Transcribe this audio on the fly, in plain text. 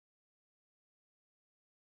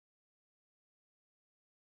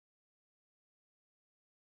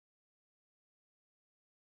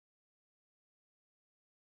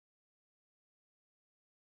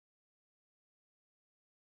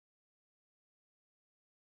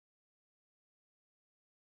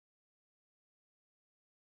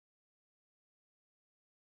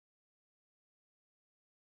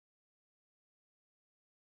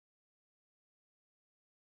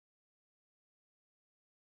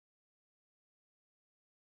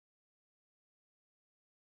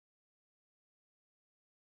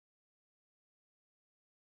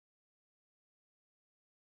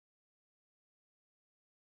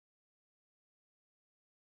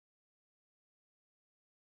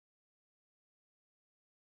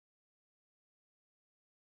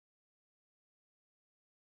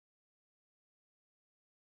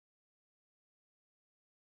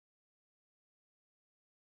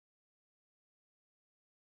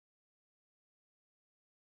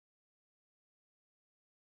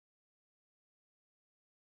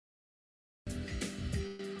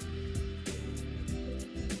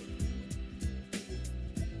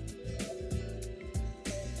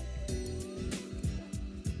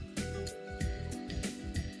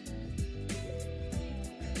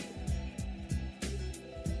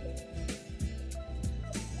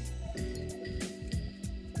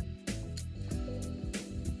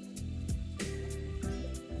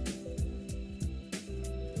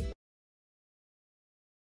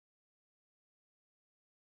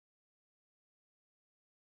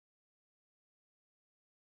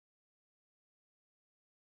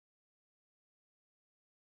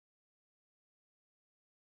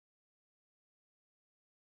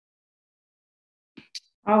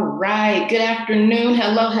All right. Good afternoon.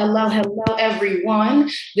 Hello, hello, hello, everyone.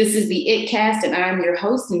 This is the ItCast, and I'm your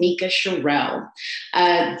host, Mika Sherrell.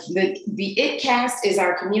 The ItCast is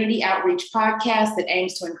our community outreach podcast that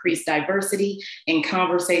aims to increase diversity in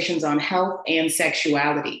conversations on health and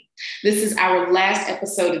sexuality. This is our last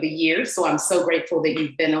episode of the year, so I'm so grateful that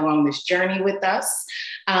you've been along this journey with us.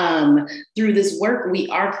 Through this work, we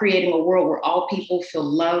are creating a world where all people feel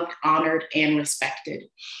loved, honored, and respected.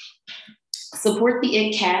 Support the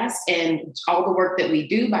ItCast and all the work that we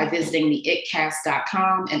do by visiting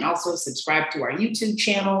theitcast.com, and also subscribe to our YouTube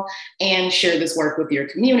channel and share this work with your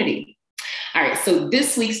community. All right, so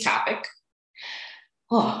this week's topic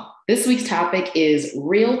is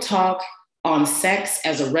real talk on sex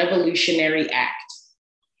as a revolutionary act.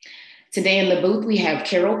 Today in the booth, we have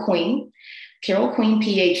Carol Queen. Carol Queen,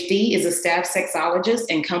 PhD, is a staff sexologist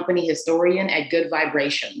and company historian at Good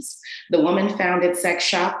Vibrations. The woman founded Sex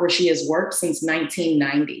Shop, where she has worked since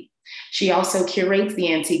 1990. She also curates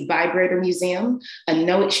the Antique Vibrator Museum.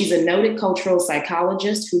 She's a noted cultural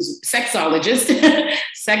sexologist whose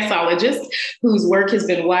work has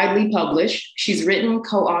been widely published. She's written,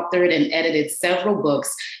 co-authored, and edited several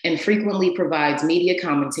books and frequently provides media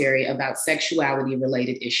commentary about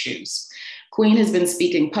sexuality-related issues. Queen has been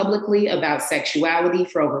speaking publicly about sexuality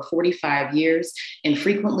for over 45 years and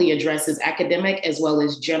frequently addresses academic as well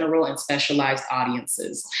as general and specialized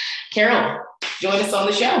audiences. Carol, join us on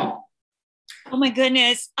the show. Oh my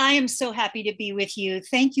goodness, I am so happy to be with you.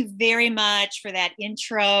 Thank you very much for that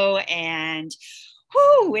intro. And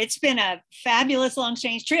it's been a fabulous long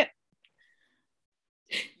exchange trip.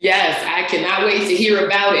 Yes, I cannot wait to hear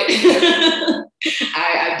about it.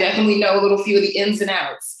 I definitely know a little few of the ins and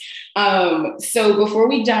outs. So before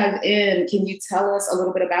we dive in, can you tell us a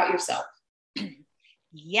little bit about yourself?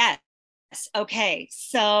 Yes. Okay.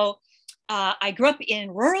 So I grew up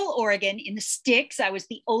in rural Oregon in the sticks. I was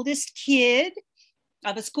the oldest kid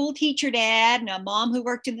of a school teacher dad and a mom who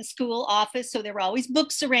worked in the school office. So there were always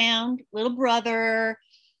books around, little brother,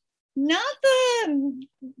 not the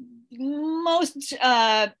most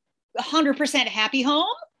 100% happy home.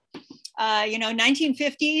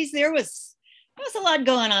 1950s, there was a lot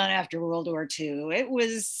going on after World War II. It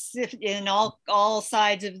was in all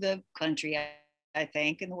sides of the country, I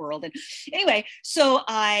think, in the world. And anyway, so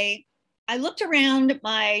I looked around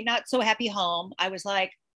my not so happy home. I was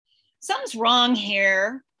like, something's wrong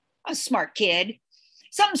here. I was a smart kid.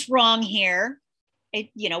 Something's wrong here.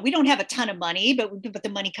 We don't have a ton of money, but the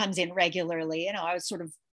money comes in regularly. I was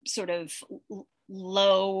sort of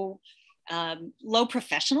low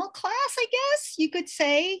professional class, I guess you could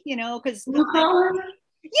say, because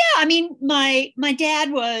my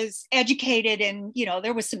dad was educated and,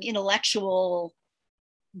 there was some intellectual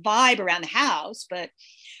vibe around the house, but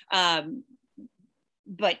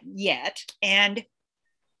yet, and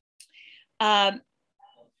I'm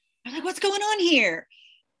like, what's going on here?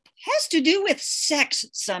 Has to do with sex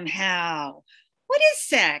somehow. What is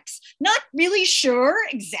sex? Not really sure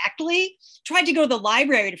exactly. Tried to go to the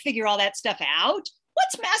library to figure all that stuff out.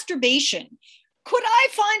 What's masturbation? Could I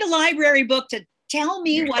find a library book to tell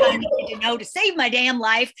me what I needed to know to save my damn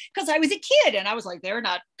life? Because I was a kid and I was like, they're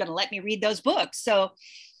not going to let me read those books. So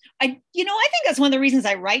I think that's one of the reasons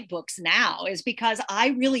I write books now, is because I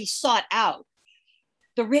really sought out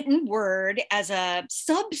the written word as a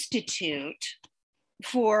substitute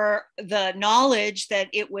for the knowledge that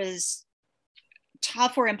it was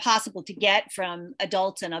tough or impossible to get from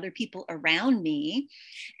adults and other people around me.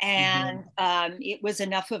 And it was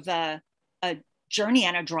enough of a journey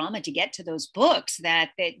and a drama to get to those books that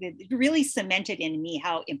it really cemented in me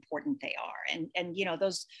how important they are. And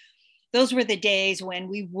those were the days when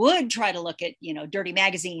we would try to look at, dirty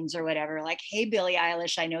magazines or whatever, like, hey, Billie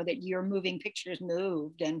Eilish, I know that your moving pictures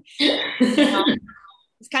moved, and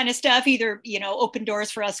this kind of stuff, either, open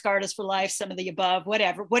doors for us, scarred us for life, some of the above,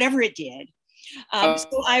 whatever it did.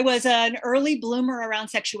 So I was an early bloomer around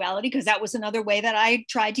sexuality, because that was another way that I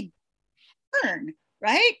tried to learn,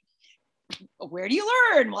 right? Where do you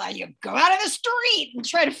learn? Well, you go out in the street and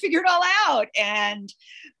try to figure it all out. And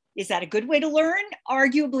is that a good way to learn?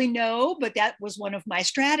 Arguably no, but that was one of my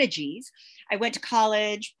strategies. I went to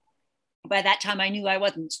college. By that time, I knew I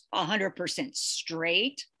wasn't 100%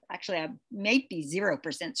 straight. Actually, I may be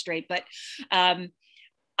 0% straight, but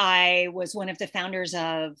I was one of the founders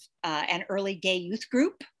of an early gay youth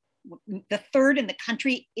group, the third in the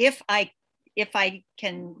country, if I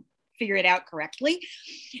can figure it out correctly.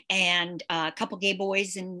 And a couple gay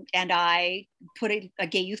boys and I put a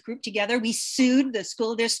gay youth group together. We sued the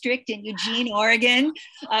school district in Eugene, Oregon,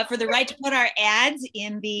 for the right to put our ads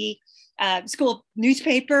in the school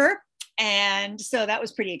newspaper. And so that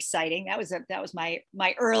was pretty exciting. That was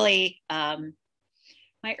my early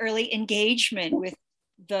engagement with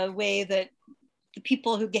the way that the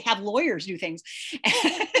people who have lawyers do things.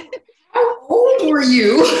 How old were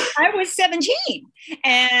you? I was 17.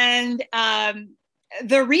 And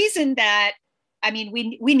the reason that, I mean,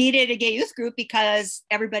 we needed a gay youth group because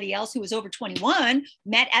everybody else who was over 21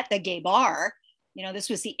 met at the gay bar. You know, this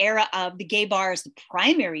was the era of the gay bar as the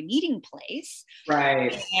primary meeting place.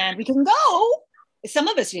 Right. And we couldn't go. Some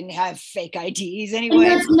of us didn't have fake IDs anyway.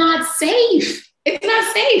 And that's not safe. It's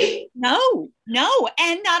not safe. No.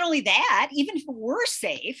 And not only that, even if we're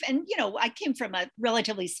safe, and, you know, I came from a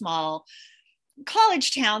relatively small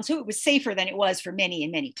college town, so it was safer than it was for many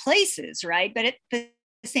in many places, right? But at the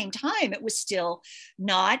same time, it was still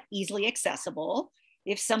not easily accessible.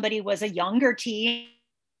 If somebody was a younger teen,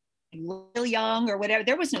 real young or whatever,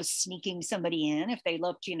 there was no sneaking somebody in if they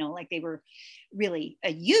looked, you know, like they were really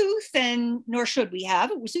a youth, and nor should we have.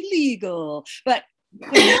 It was illegal. But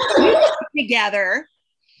together,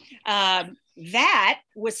 that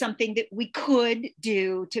was something that we could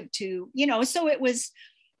do to you know, so it was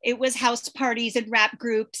house parties and rap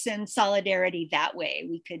groups and solidarity that way.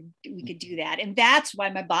 We could do that. And that's why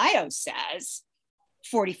my bio says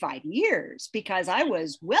 45 years, because I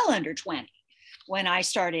was well under 20 when I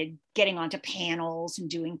started getting onto panels and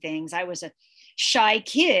doing things. I was a shy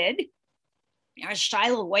kid, a shy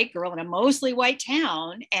little white girl in a mostly white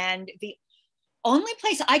town. And the only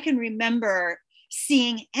place I can remember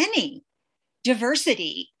seeing any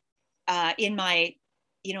diversity in my,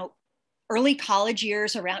 you know, early college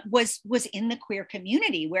years around was in the queer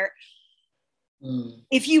community, where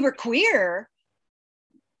if you were queer,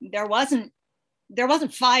 there wasn't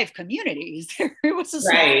 5 communities. There was a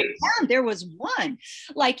small town. There was one.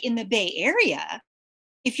 Like in the Bay Area,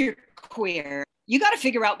 if you're queer, you got to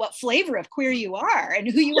figure out what flavor of queer you are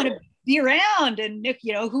and who you want to be around, and if,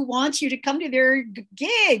 you know, who wants you to come to their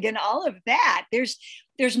gig and all of that. There's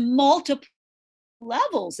multiple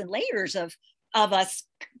levels and layers of us,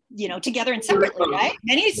 you know, together and separately, right?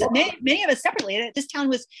 Many of us separately. This town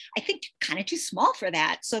was, I think, kind of too small for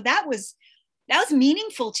that. So that was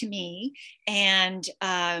meaningful to me. And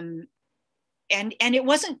it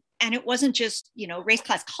wasn't just, you know, race,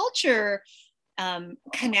 class, culture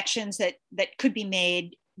connections that could be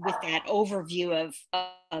made with that overview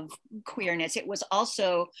of queerness. It was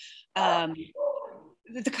also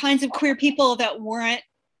the kinds of queer people that weren't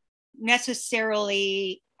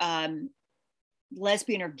necessarily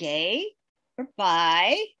lesbian or gay or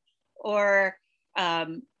bi, or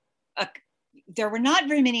there were not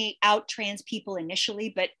very many out trans people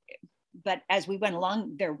initially, but as we went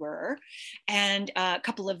along, there were. And a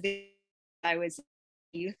couple of the I was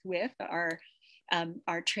youth with are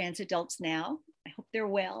trans adults now. I hope they're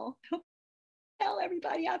well. I hope tell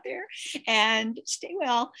everybody out there and stay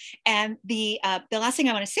well. And the last thing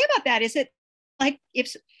I want to say about that is that, like,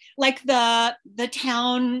 if like the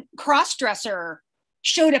town crossdresser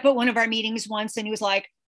showed up at one of our meetings once, and he was like,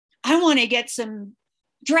 I want to get some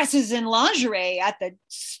dresses and lingerie at the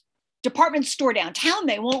department store downtown.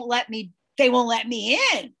 They won't let me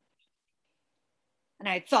in. And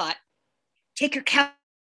I thought, take your cap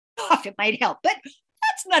off, it might help. But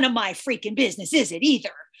that's none of my freaking business, is it, either?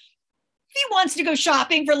 If he wants to go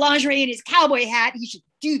shopping for lingerie in his cowboy hat, he should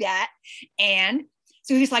do that. And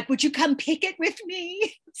so he's like, would you come pick it with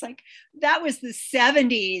me? It's like, that was the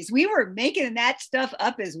 70s. We were making that stuff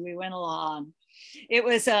up as we went along. It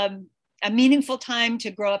was a meaningful time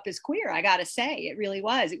to grow up as queer, I gotta say. It really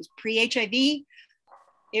was. It was pre-HIV.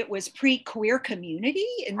 It was pre-queer community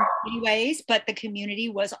in many ways, but the community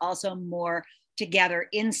was also more together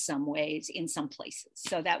in some ways, in some places.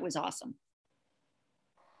 So that was awesome.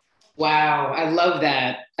 Wow, I love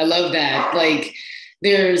that. Like,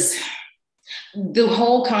 there's the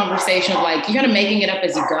whole conversation of, like, you gotta making it up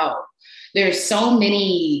as you go. There's so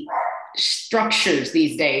many structures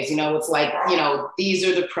these days, you know. It's like, you know, these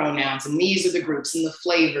are the pronouns and these are the groups and the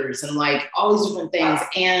flavors and like all these different things.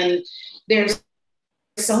 And there's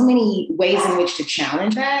so many ways in which to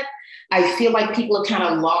challenge that. I feel like people have kind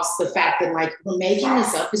of lost the fact that, like, we're making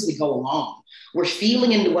this up as we go along. We're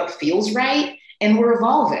feeling into what feels right, and we're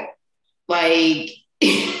evolving. Like,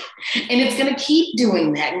 and it's going to keep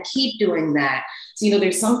doing that and keep doing that. So, you know,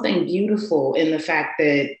 there's something beautiful in the fact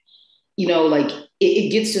that, you know, like,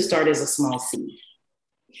 it gets to start as a small seed.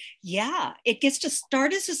 Yeah, it gets to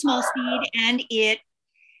start as a small seed, and it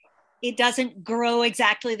doesn't grow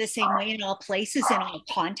exactly the same way in all places, in all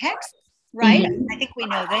contexts, right? Mm-hmm. I think we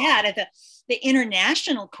know that. The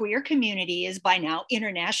international queer community is by now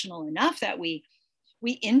international enough that we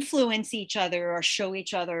influence each other or show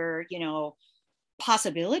each other, you know,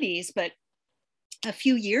 possibilities. But a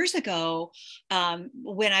few years ago,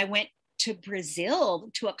 when I went to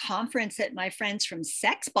Brazil to a conference that my friends from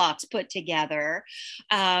Sexbox put together,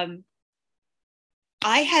 I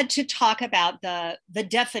had to talk about the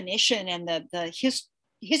definition and the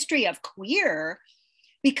history of queer,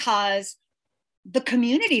 because the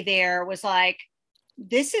community there was like,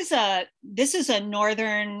 this is a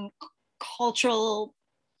Northern cultural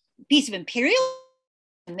piece of imperialism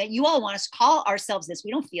that you all want us to call ourselves this.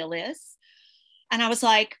 We don't feel this. And I was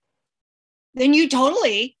like, then you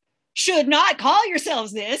totally should not call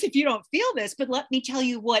yourselves this if you don't feel this. But let me tell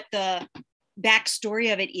you what the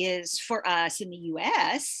backstory of it is for us in the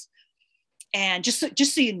US. And just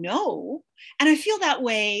so you know, and I feel that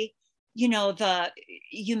way, you know,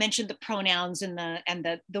 you mentioned the pronouns and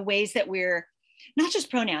the ways that we're not just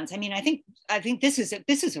pronouns. I mean, I think this is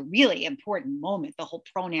a really important moment, the whole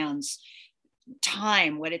pronouns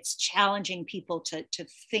time, what it's challenging people to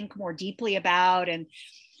think more deeply about, and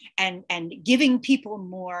giving people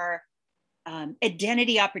more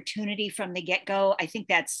identity opportunity from the get-go. I think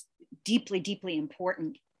that's deeply, deeply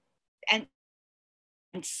important. And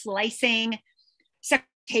slicing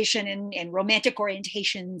sexualization and romantic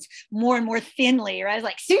orientations more and more thinly, right?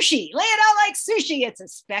 Like sushi, lay it out like sushi. It's a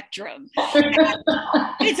spectrum.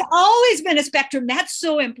 It's always been a spectrum. That's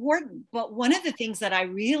so important. But one of the things that I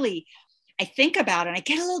think about, and I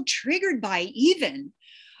get a little triggered by, even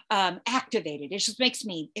activated, it just makes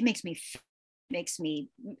me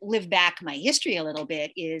live back my history a little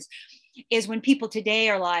bit, is when people today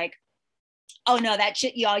are like, oh no, that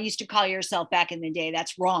shit y'all used to call yourself back in the day,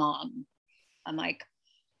 that's wrong. I'm like,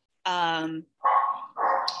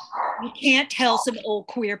 you can't tell some old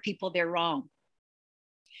queer people they're wrong.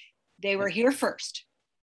 They were here first.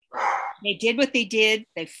 They did what they did.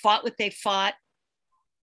 They fought what they fought.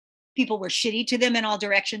 People were shitty to them in all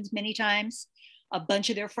directions many times. A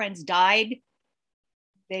bunch of their friends died.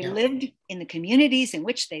 They lived in the communities in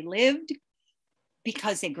which they lived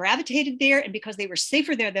because they gravitated there and because they were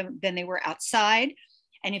safer there than they were outside.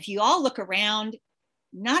 And if you all look around,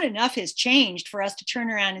 not enough has changed for us to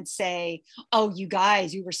turn around and say, oh, you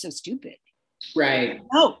guys, you were so stupid. Right.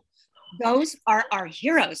 No, those are our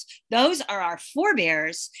heroes. Those are our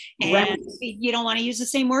forebears. And right. You don't want to use the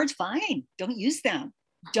same words, fine. Don't use them.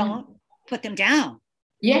 Don't put them down.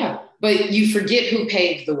 Yeah, but you forget who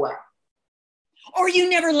paved the way. Or you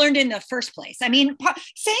never learned in the first place. I mean,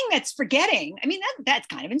 saying that's forgetting, I mean, that's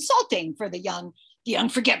kind of insulting for the young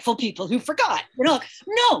forgetful people who forgot. You know,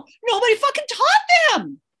 no, nobody fucking taught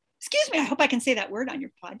them. Excuse me, I hope I can say that word on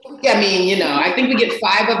your podcast. Yeah, I mean, you know, I think we get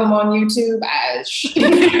 5 of them on YouTube.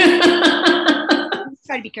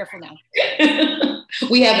 Try to be careful now.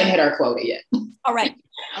 We haven't hit our quota yet. All right,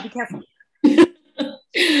 I'll be careful.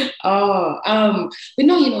 But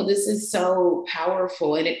no, you know, this is so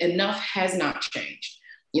powerful, and enough has not changed,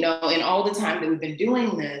 you know, in all the time that we've been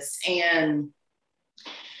doing this. And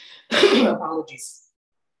apologies,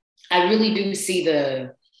 I really do see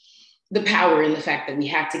the power in the fact that we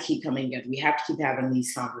have to keep coming together. We have to keep having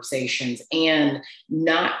these conversations and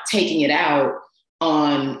not taking it out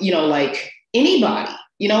on, you know, like anybody.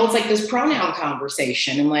 You know, it's like this pronoun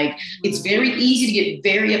conversation, and like, it's very easy to get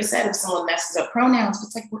very upset if someone messes up pronouns, but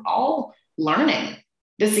it's like, we're all learning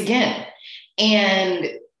this again.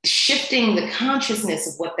 And shifting the consciousness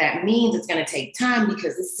of what that means, it's going to take time,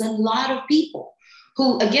 because this is a lot of people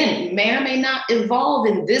who, again, may or may not evolve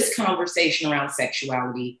in this conversation around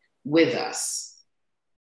sexuality with us.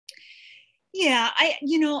 Yeah,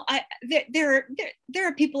 there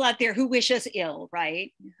are people out there who wish us ill,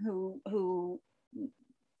 right? Who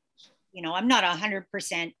you know, I'm not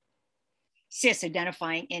 100% cis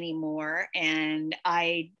identifying anymore. And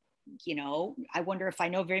I wonder if I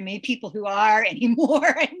know very many people who are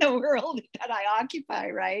anymore in the world that I occupy,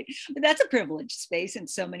 right? But that's a privileged space in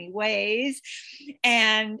so many ways.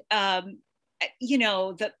 And, you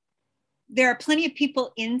know, there are plenty of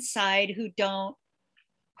people inside who don't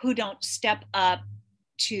step up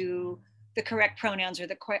to the correct pronouns or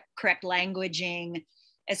the correct languaging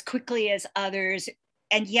as quickly as others,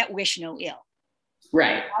 and yet wish no ill.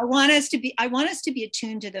 Right. I want us to be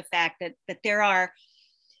attuned to the fact that there are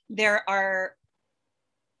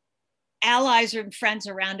allies or friends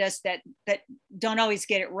around us that don't always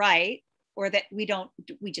get it right, or that we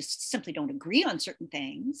just simply don't agree on certain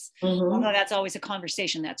things. Mm-hmm. Although that's always a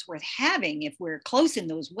conversation that's worth having if we're close in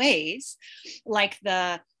those ways, like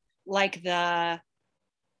the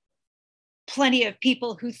plenty of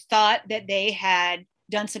people who thought that they had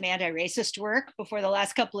done some anti-racist work before the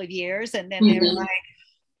last couple of years, and then they were like,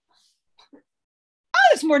 oh,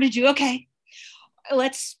 there's more to do. Okay,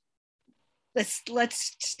 let's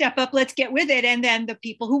let's step up, let's get with it. And then the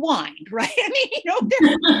people who whined, right? I mean,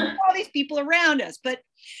 there are all these people around us, but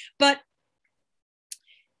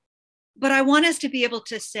I want us to be able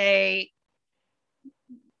to say,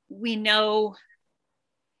 we know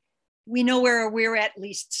where we're at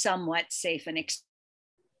least somewhat safe, and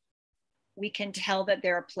we can tell that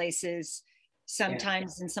there are places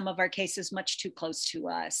sometimes in some of our cases much too close to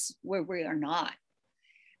us where we are not.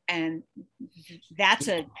 And that's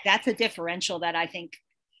a differential that I think,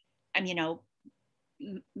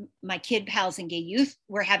 my kid pals and gay youth,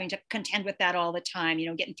 we're having to contend with that all the time,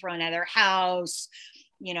 getting thrown out of their house,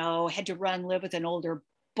 had to live with an older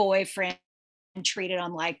boyfriend and treated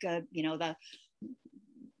him like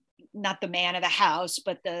not the man of the house,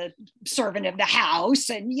 but the servant of the house.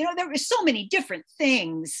 And, there were so many different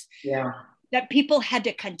things that people had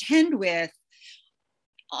to contend with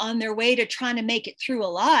on their way to trying to make it through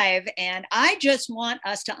alive. And I just want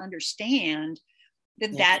us to understand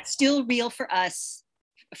that that's still real for us,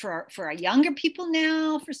 for our younger people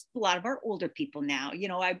now, for a lot of our older people now.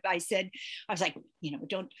 I was like,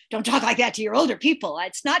 don't talk like that to your older people.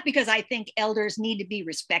 It's not because I think elders need to be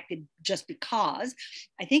respected just because.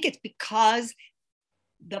 I think it's because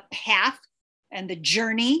the path and the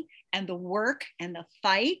journey and the work and the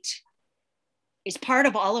fight is part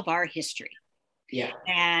of all of our history. Yeah.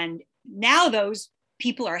 And now those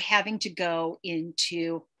people are having to go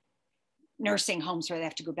into nursing homes where they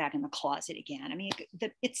have to go back in the closet again. I mean,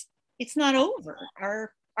 it's not over.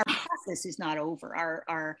 Our process is not over.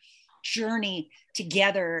 Our journey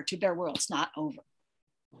together to their world's not over.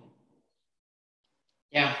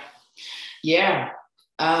 Yeah.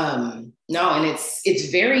 No, and it's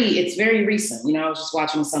very recent. I was just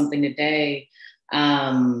watching something today.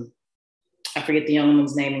 I forget the young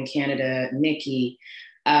woman's name in Canada, Nikki.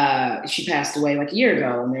 She passed away like a year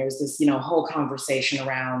ago, and there was this, whole conversation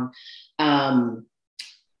around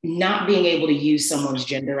not being able to use someone's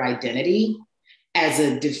gender identity as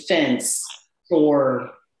a defense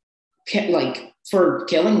for killing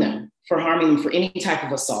them, for harming them, for any type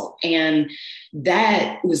of assault. And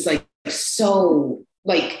that was so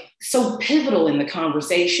pivotal in the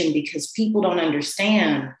conversation, because people don't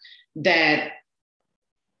understand that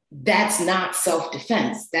that's not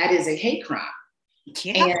self-defense. That is a hate crime.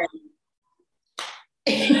 Yeah.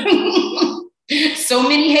 And so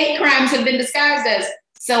many hate crimes have been disguised as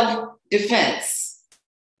self-defense.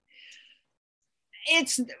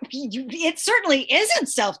 It certainly isn't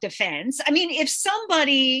self-defense. I mean, if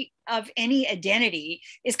somebody of any identity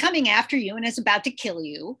is coming after you and is about to kill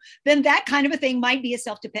you, then that kind of a thing might be a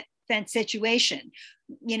self-defense situation.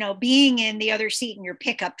 Being in the other seat in your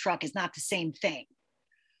pickup truck is not the same thing.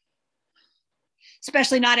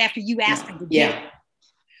 Especially not after you asked them to do it.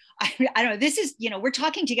 I don't know. This is, we're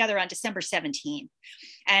talking together on December 17th.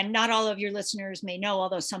 And not all of your listeners may know,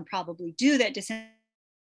 although some probably do, that December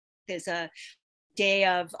is a day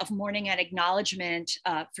of mourning and acknowledgement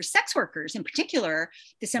for sex workers. In particular,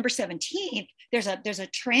 December 17th, there's a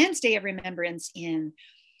Trans Day of Remembrance in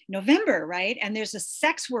November, right? And there's a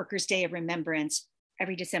Sex Workers Day of Remembrance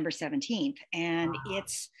every December 17th. And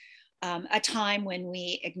it's a time when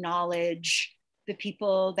we acknowledge the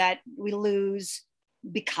people that we lose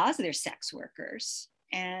because they're sex workers.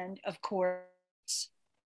 And of course,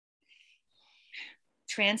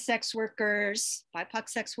 trans sex workers, BIPOC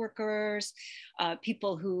sex workers,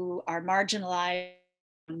 people who are marginalized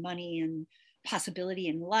on money and possibility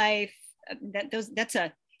in life. That's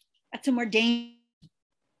a more dangerous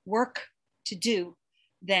work to do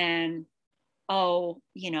than,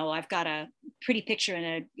 I've got a pretty picture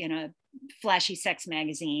in a flashy sex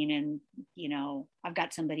magazine, and I've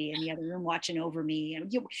got somebody in the other room watching over me.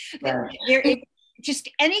 And just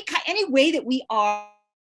any way that we are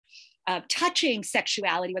touching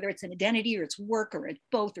sexuality, whether it's an identity or it's work or it's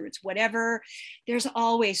both or it's whatever, there's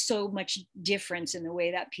always so much difference in the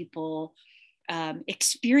way that people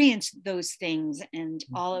experience those things, and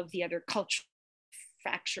all of the other cultural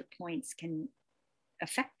fracture points can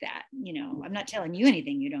affect that. I'm not telling you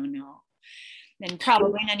anything you don't know, and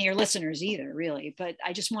probably none of your listeners either, really. But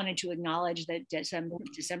I just wanted to acknowledge that December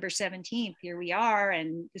 17th, here we are,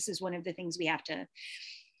 and this is one of the things we have to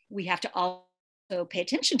also pay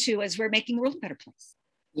attention to as we're making the world a better place.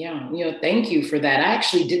 Yeah, thank you for that. I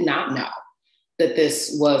actually did not know that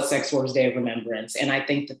this was Sex Workers Day of Remembrance, and I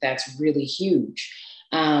think that that's really huge.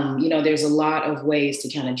 There's a lot of ways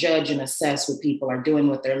to kind of judge and assess what people are doing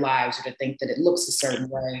with their lives, or to think that it looks a certain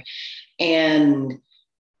way, and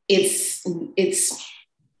it's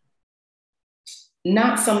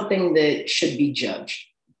not something that should be judged.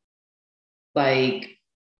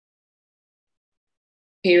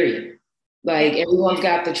 Period. Like everyone's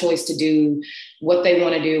got the choice to do what they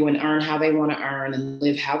want to do and earn how they want to earn and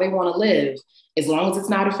live how they want to live. As long as it's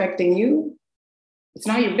not affecting you, it's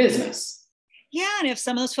not your business. Yeah, and if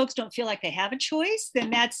some of those folks don't feel like they have a choice, then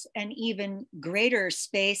that's an even greater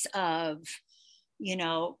space of,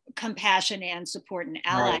 compassion and support and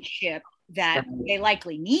allyship that they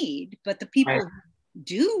likely need. But the people who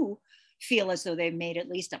do feel as though they've made at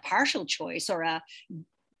least a partial choice or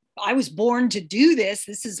I was born to do this,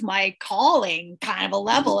 this is my calling kind of a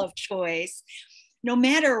level of choice, no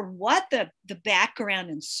matter what the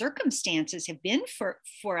background and circumstances have been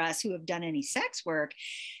for us who have done any sex work,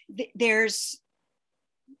 there's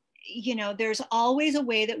always a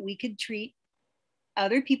way that we could treat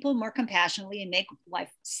other people more compassionately and make life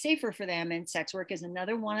safer for them. And sex work is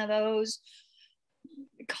another one of those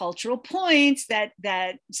cultural points that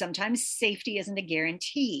sometimes safety isn't a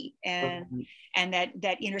guarantee. And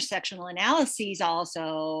that intersectional analyses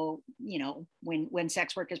also, when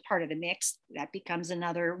sex work is part of the mix, that becomes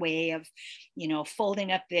another way of,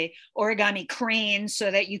 folding up the origami crane so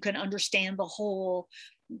that you can understand the whole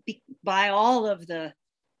by all of the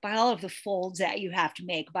folds that you have to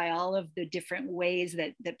make, by all of the different ways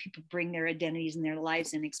that people bring their identities and their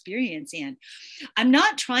lives and experience in. I'm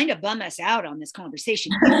not trying to bum us out on this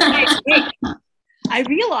conversation. I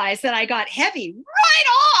realized that I got heavy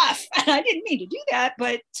right off, and I didn't mean to do that,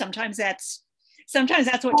 but sometimes that's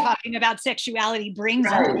what talking about sexuality brings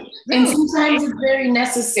up. And sometimes it's very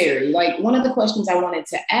necessary. Like one of the questions I wanted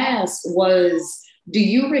to ask was, do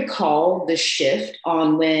you recall the shift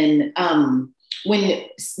on when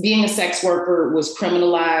being a sex worker was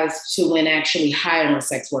criminalized to when actually hiring a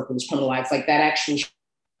sex worker was criminalized, like that actual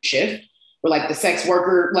shift where like the sex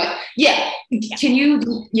worker, can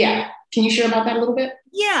you share about that a little bit?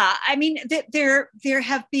 Yeah. I mean, there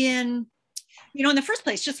have been, in the first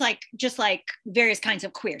place, just like various kinds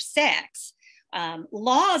of queer sex,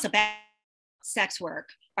 laws about sex work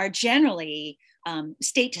are generally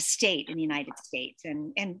state to state in the United States.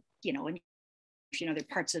 And there are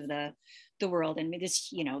parts of the world, and this,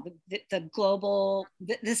 the global,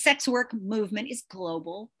 the sex work movement is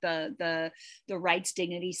global. The rights,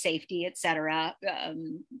 dignity, safety, etc.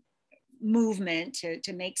 Movement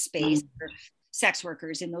to make space for sex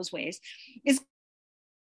workers in those ways is.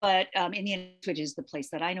 But in the end, which is the place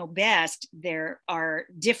that I know best, there are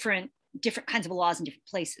different kinds of laws in different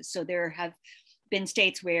places. So there have been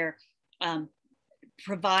states where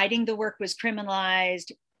providing the work was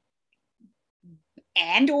criminalized,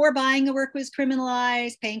 and or buying the work was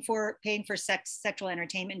criminalized, paying for sexual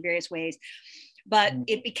entertainment in various ways. But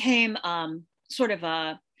it became sort of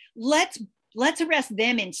a let's arrest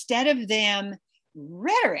them instead of them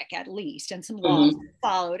rhetoric, at least, and some laws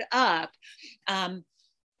followed up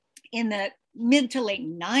in the mid to late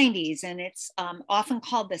 90s. And it's often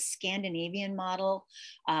called the Scandinavian model.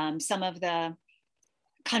 Some of the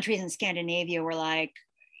countries in Scandinavia were like,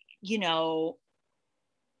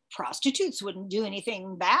 prostitutes wouldn't do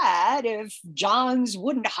anything bad if Johns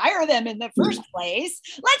wouldn't hire them in the first place.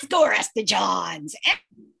 Let's go arrest the Johns and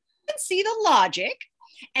see the logic.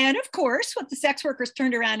 And of course, what the sex workers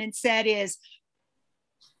turned around and said is,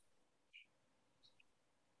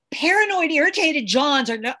 paranoid, irritated Johns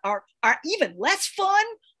are even less fun,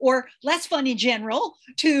 or less fun in general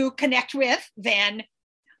to connect with than,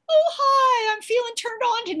 oh, hi, I'm feeling turned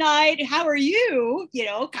on tonight. How are you?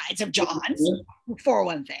 Kinds of Johns, for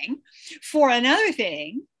one thing. For another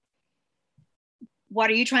thing, what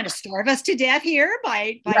are you trying to starve us to death here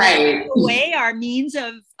by taking away our means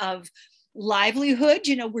of livelihood?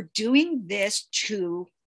 We're doing this to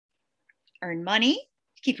earn money,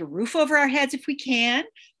 to keep a roof over our heads if we can,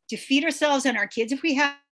 to feed ourselves and our kids if we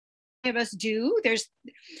have. Of us do.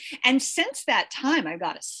 And since that time, I've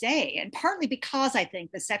got to say, and partly because I think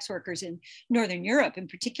the sex workers in Northern Europe in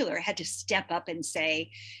particular had to step up and say,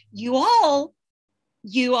 you all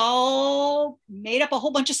made up a whole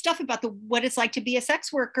bunch of stuff about what it's like to be a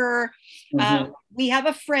sex worker. We have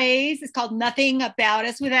a phrase, it's called nothing about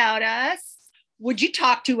us without us. Would you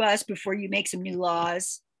talk to us before you make some new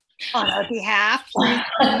laws on our behalf?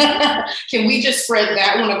 Can we just spread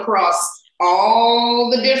that one across all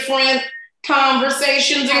the different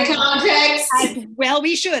conversations and contexts? Well,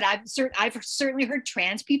 we should. I've certainly heard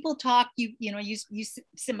trans people talk, use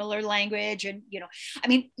similar language. And,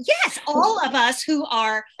 yes, all of us who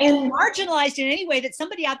are marginalized in any way that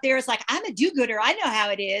somebody out there is like, I'm a do-gooder, I know how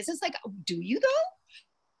it is. It's like, oh, do you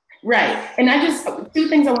though? Right. And two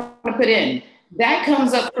things I want to put in. That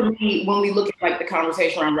comes up for me when we look at like the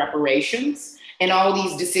conversation around reparations and all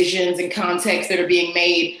these decisions and contexts that are being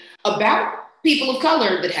made about people of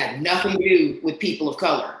color that had nothing to do with people of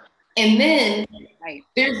color. And then Right.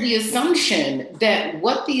 there's the assumption that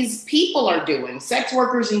what these people are doing, sex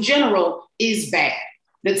workers in general, is bad.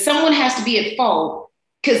 That someone has to be at fault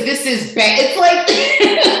because this is bad. It's like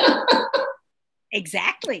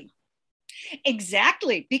Exactly.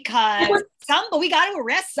 Because we got to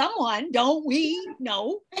arrest someone, don't we?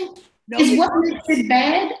 No. Is what makes it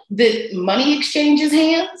bad that money exchanges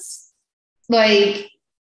hands? Like,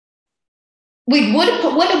 wait,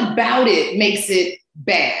 what about it makes it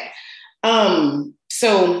bad?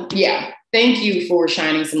 So yeah, thank you for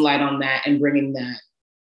shining some light on that and bringing that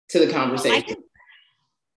to the conversation. I can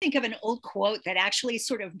think of an old quote that actually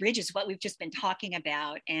sort of bridges what we've just been talking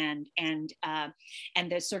about and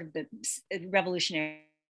the sort of the revolutionary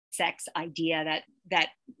sex idea that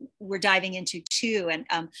we're diving into too. And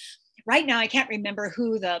right now I can't remember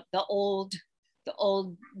who the old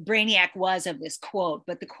brainiac was of this quote,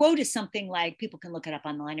 but the quote is something like, people can look it up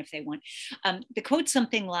online if they want. The quote's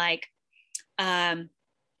something like,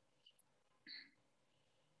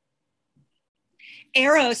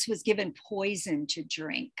 Eros was given poison to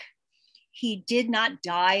drink. He did not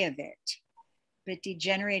die of it, but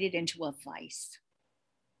degenerated into a vice.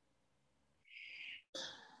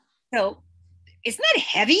 So isn't that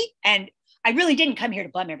heavy? And I really didn't come here to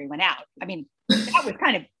bum everyone out. I mean, that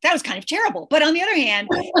was kind of terrible. But on the other hand,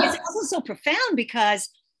 it's also so profound because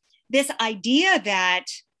this idea that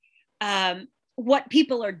what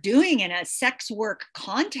people are doing in a sex work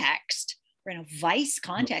context or in a vice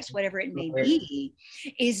context, whatever it may be,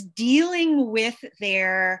 is dealing with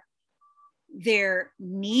their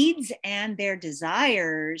needs and their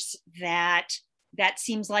desires. That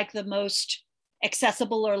seems like the most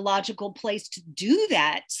accessible or logical place to do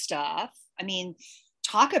that stuff. I mean,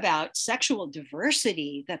 talk about sexual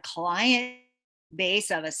diversity. The client base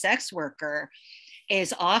of a sex worker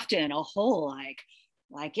is often a whole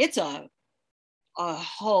like it's a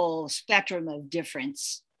whole spectrum of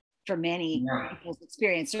difference for many people's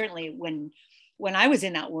experience. Certainly when I was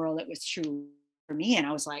in that world, it was true for me. And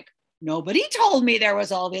I was like, nobody told me there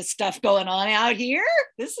was all this stuff going on out here.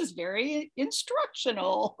 This is very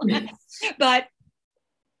instructional.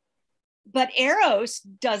 But Eros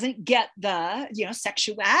doesn't get the,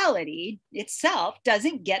 sexuality itself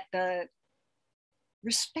doesn't get the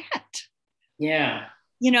respect. Yeah.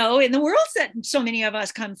 In the worlds that so many of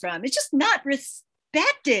us come from, it's just not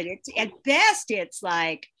respected. It's at best, it's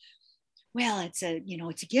like, well, it's a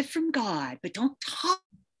gift from God, but don't talk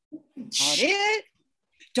about it.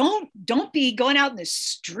 Don't be going out in the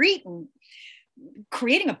street and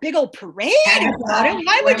creating a big old parade about it.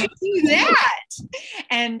 Why would you do that?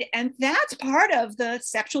 And that's part of the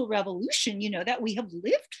sexual revolution, that we have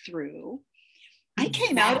lived through. I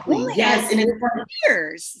came out only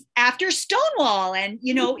years after Stonewall, and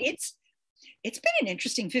it's been an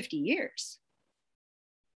interesting 50 years.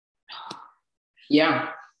 Yeah.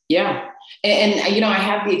 And I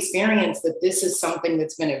have the experience that this is something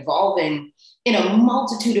that's been evolving in a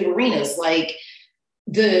multitude of arenas, like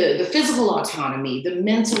the physical autonomy, the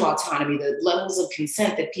mental autonomy, the levels of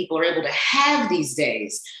consent that people are able to have these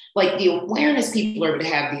days, like the awareness people are able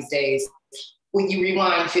to have these days. When you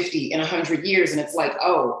rewind 50 and 100 years, and it's like,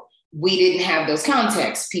 oh, we didn't have those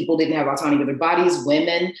contexts. People didn't have autonomy of their bodies.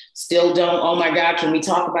 Women still don't. Oh my God, can we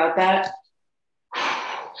talk about that?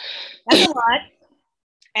 That's a lot.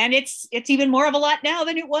 And it's even more of a lot now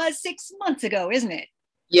than it was 6 months ago, isn't it?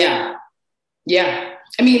 Yeah. I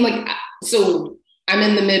mean, so I'm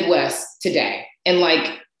in the Midwest today, and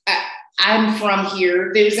I'm from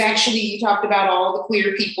here. There's actually, you talked about all the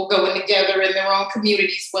queer people going together in their own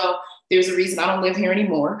communities. Well, there's a reason I don't live here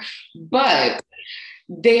anymore, but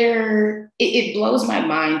it blows my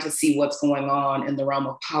mind to see what's going on in the realm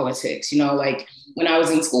of politics. When I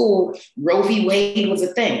was in school, Roe v. Wade was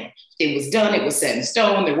a thing. It was done. It was set in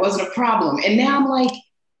stone. There wasn't a problem. And now I'm like,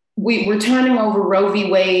 we're turning over Roe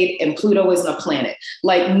v. Wade and Pluto isn't a planet.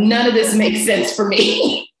 None of this makes sense for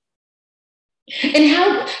me. And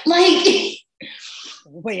how,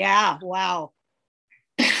 well, yeah, wow.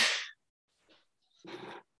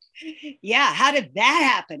 Yeah, how did that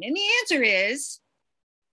happen? And the answer is,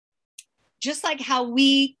 just like how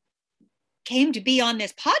we came to be on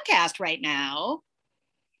this podcast right now,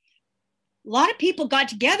 a lot of people got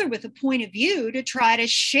together with a point of view to try to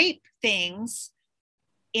shape things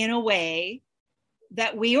in a way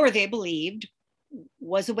that we or they believed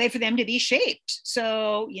was a way for them to be shaped.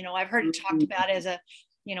 So, I've heard it talked about as a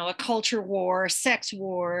culture war, sex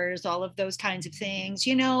wars, all of those kinds of things.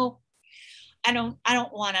 I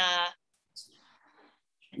don't want to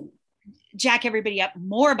jack everybody up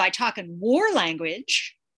more by talking war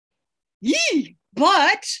language.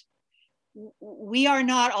 But we are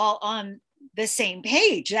not all on the same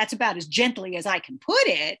page. That's about as gently as I can put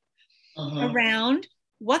it, around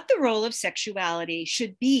what the role of sexuality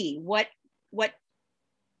should be, what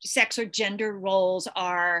sex or gender roles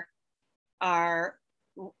are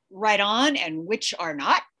right on and which are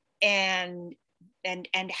not, and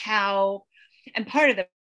how. And part of the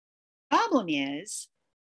problem is,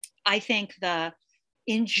 I think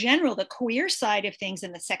in general, the queer side of things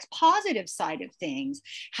and the sex positive side of things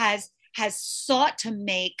has sought to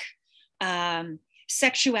make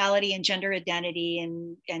sexuality and gender identity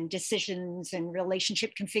and decisions and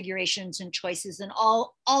relationship configurations and choices and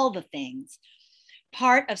all the things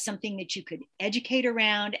part of something that you could educate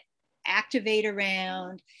around, activate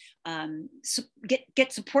around,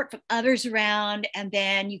 get support from others around, and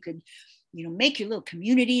then you could, make your little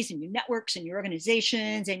communities and your networks and your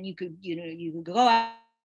organizations, and you could go out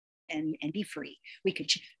and be free. We could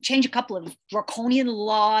change a couple of draconian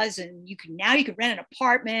laws, and you could rent an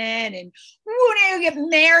apartment, and you get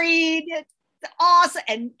married. It's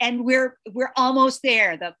awesome, and we're almost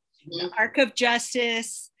there. The arc of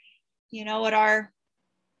justice. You know what our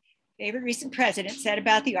favorite recent president said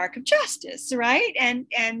about the arc of justice, right? And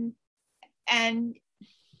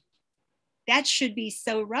that should be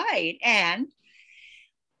so right. And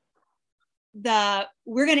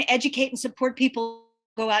we're going to educate and support people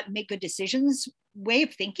go out and make good decisions way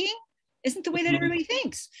of thinking isn't the way that everybody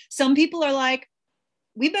thinks. Some people are like,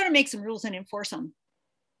 we better make some rules and enforce them.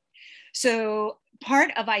 So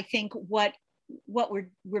part of, I think, what we're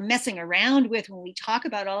messing around with when we talk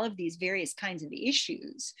about all of these various kinds of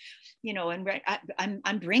issues, and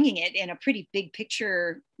I'm bringing it in a pretty big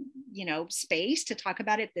picture, space to talk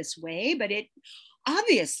about it this way, but it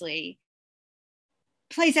obviously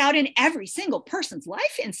plays out in every single person's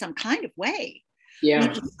life in some kind of way. Yeah. I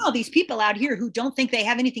mean, all these people out here who don't think they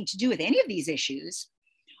have anything to do with any of these issues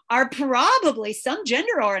are probably some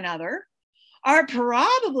gender or another, are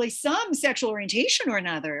probably some sexual orientation or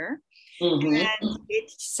another. And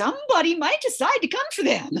somebody might decide to come for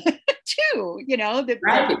them too,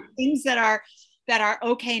 the things that are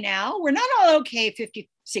okay now were not all okay 50,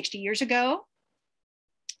 60 years ago.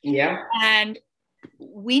 Yeah. And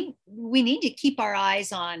we need to keep our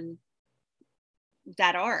eyes on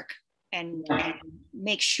that arc and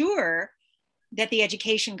make sure that the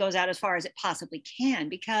education goes out as far as it possibly can,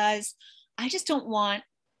 because I just don't want,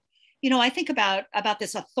 I think about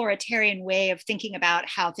this authoritarian way of thinking about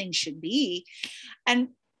how things should be. And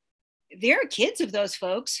there are kids of those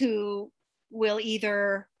folks who will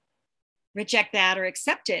either reject that or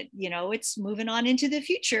accept it. It's moving on into the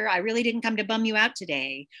future. I really didn't come to bum you out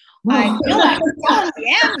today. I feel like I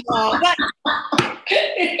am, though, but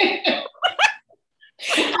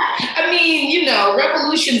I mean,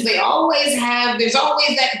 revolutions, there's always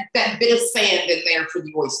that bit of sand in there for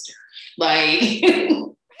the oyster. Like,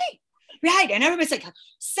 right. And everybody's like,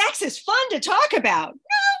 sex is fun to talk about.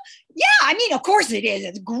 Well, yeah, I mean, of course it is.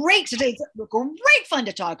 It's great fun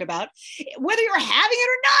to talk about. Whether you're having it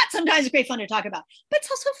or not, sometimes it's great fun to talk about. But it's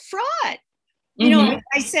also fraught.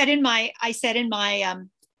 I said in my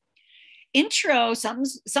intro,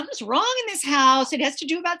 something's wrong in this house. It has to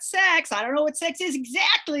do about sex. I don't know what sex is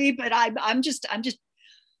exactly, but I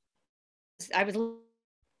was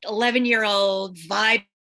 11-year-old vibe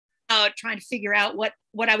out trying to figure out what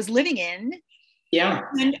I was living in. Yeah.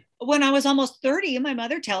 And when I was almost 30, my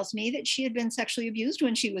mother tells me that she had been sexually abused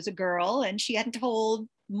when she was a girl, and she hadn't told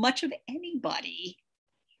much of anybody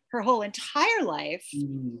her whole entire life.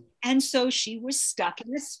 And so she was stuck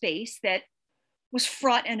in a space that was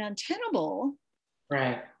fraught and untenable.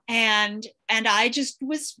 Right. And I just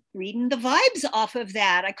was reading the vibes off of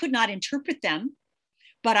that. I could not interpret them,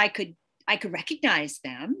 but I could recognize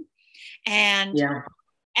them. And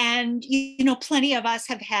plenty of us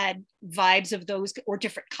have had vibes of those or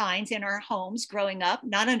different kinds in our homes growing up,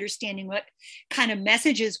 not understanding what kind of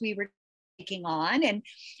messages we were taking on. And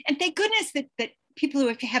thank goodness that people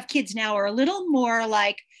who have kids now are a little more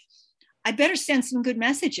like, I better send some good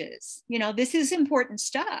messages. This is important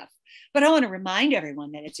stuff. But I want to remind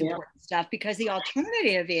everyone that it's important stuff, because the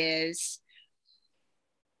alternative is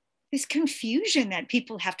this confusion that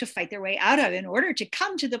people have to fight their way out of in order to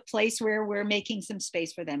come to the place where we're making some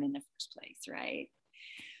space for them in the first place, right?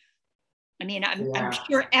 I mean, I'm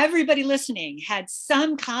sure everybody listening had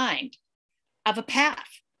some kind of a path,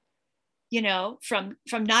 from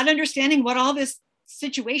not understanding what all this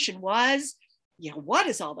situation was. What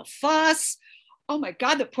is all the fuss? Oh my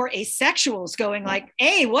God, the poor asexuals going like,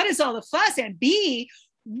 A, what is all the fuss? And B,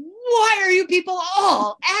 why are you people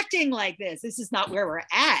all acting like this? This is not where we're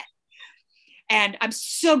at. And I'm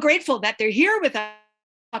so grateful that they're here with us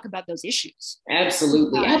talk about those issues.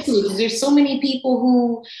 Absolutely, absolutely. There's so many people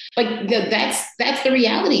who like that's the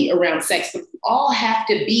reality around sex. But we all have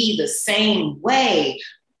to be the same way.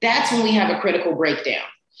 That's when we have a critical breakdown.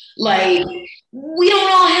 Like we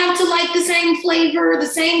don't all have to like the same flavor, the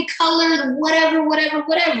same color, whatever, whatever,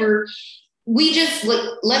 whatever. We just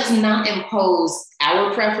let's not impose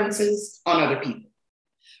our preferences on other people.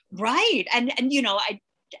 Right, and you know,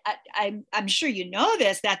 I'm sure you know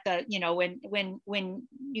this, that when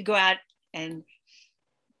you go out and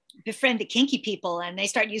befriend the kinky people and they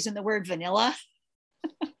start using the word vanilla.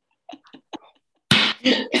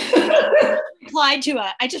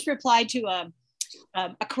 I just replied to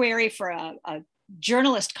a query for a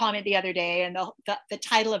journalist comment the other day, and the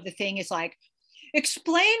title of the thing is like,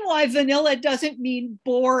 explain why vanilla doesn't mean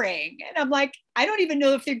boring. And I'm like, I don't even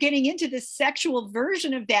know if they're getting into the sexual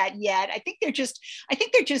version of that yet. I think they're just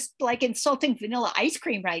like insulting vanilla ice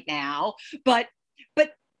cream right now. But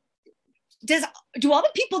do all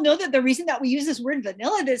the people know that the reason that we use this word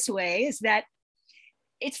vanilla this way is that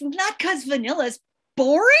it's not because vanilla is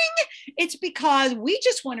boring? It's because we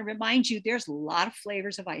just want to remind you there's a lot of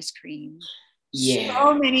flavors of ice cream. Yeah.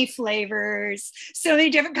 So many flavors, so many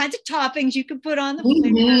different kinds of toppings you can put on the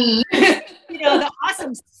flavor. You know, the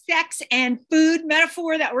awesome sex and food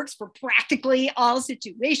metaphor that works for practically all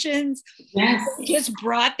situations. Yes. Just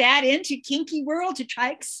brought that into kinky world to try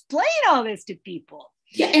to explain all this to people.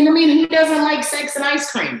 Yeah, and I mean, who doesn't like sex and ice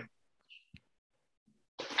cream?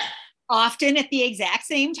 Often at the exact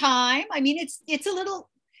same time. I mean, it's a little,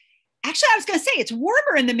 actually, I was going to say it's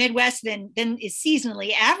warmer in the Midwest than is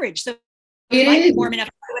seasonally average. So it might be warm enough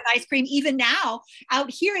with ice cream. Even now,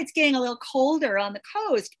 out here, it's getting a little colder on the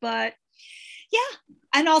coast. But yeah,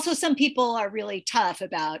 and also some people are really tough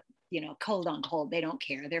about, you know, cold on cold. They don't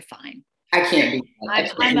care. They're fine. I can't be.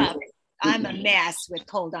 I'm a mess with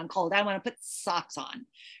cold on cold. I want to put socks on,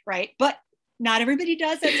 right? But not everybody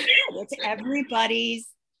does. That's good. It's everybody's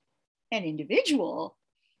an individual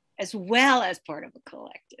as well as part of a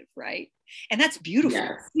collective, right? And that's beautiful.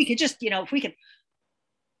 Yes. We could just, you know, if we could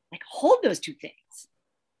like hold those two things.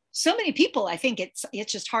 So many people, I think it's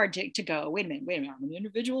just hard to go, wait a minute, I'm an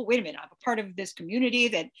individual, wait a minute, I'm a part of this community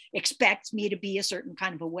that expects me to be a certain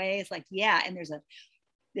kind of a way. It's like, yeah, and there's a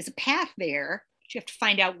path there, but you have to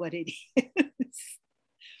find out what it is.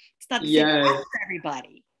 It's not the same path for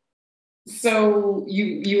everybody. So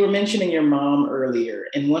you were mentioning your mom earlier,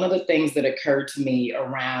 and one of the things that occurred to me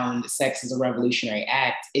around Sex is a Revolutionary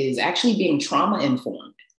Act is actually being trauma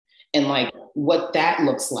informed and like what that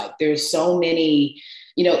looks like. There's so many,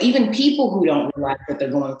 you know, even people who don't realize that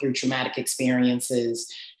they're going through traumatic experiences,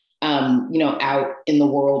 you know, out in the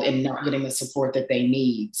world and not getting the support that they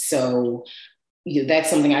need. So that's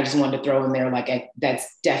something I just wanted to throw in there. Like that's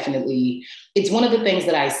definitely, it's one of the things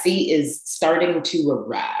that I see is starting to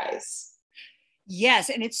arise. Yes,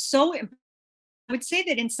 and it's so, I would say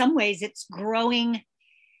that in some ways it's growing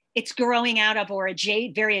out of or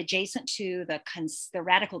very adjacent to the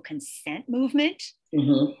radical consent movement,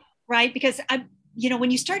 right? Because you know,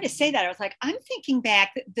 when you start to say that, I was like, I'm thinking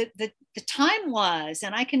back, the time was,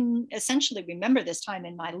 and I can essentially remember this time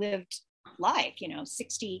in my lived life, you know,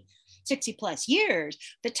 60 plus years,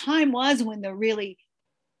 the time was when the really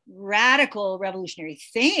radical revolutionary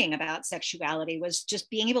thing about sexuality was just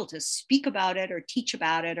being able to speak about it or teach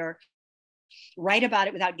about it or write about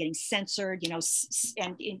it without getting censored, you know,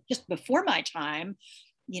 and just before my time,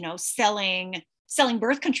 you know, selling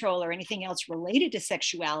birth control or anything else related to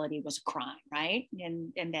sexuality was a crime, right?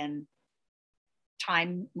 And then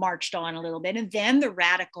time marched on a little bit. And then the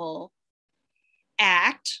Radical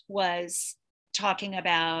Act was talking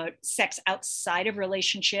about sex outside of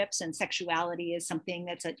relationships, and sexuality is something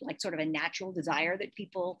that's like sort of a natural desire that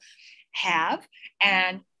people have.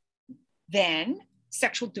 And then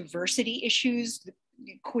sexual diversity issues, the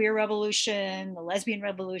queer revolution, the lesbian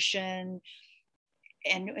revolution,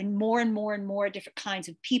 and more different kinds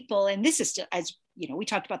of people. And this is still, as you know, we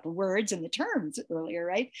talked about the words and the terms earlier,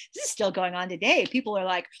 right? This is still going on today. People are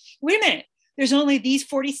like, wait a minute, there's only these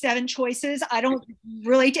 47 choices. I don't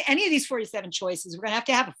relate to any of these 47 choices. We're going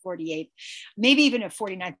to have a 48th, maybe even a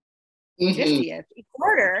 49th, 50th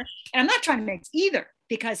order. And I'm not trying to mix either,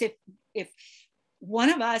 because if one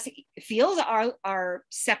of us feels our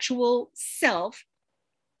sexual self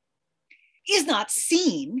is not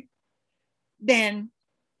seen, then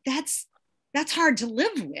that's hard to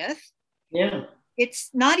live with. Yeah. It's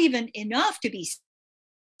not even enough to be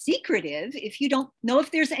secretive if you don't know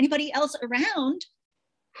if there's anybody else around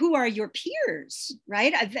who are your peers,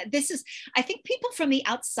 right? I think people from the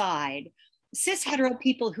outside, cis hetero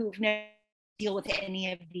people who've never deal with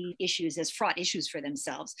any of the issues as fraught issues for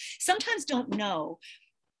themselves, sometimes don't know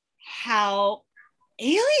how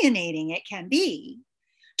alienating it can be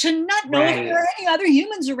to not know if there are any other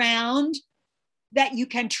humans around that you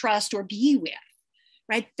can trust or be with,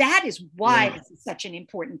 right? That is why this is such an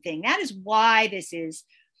important thing. That is why this is,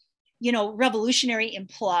 revolutionary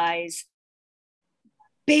implies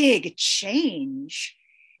big change.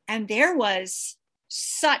 And there was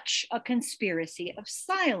such a conspiracy of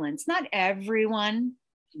silence. Not everyone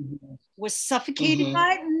was suffocated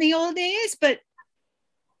by it in the old days, but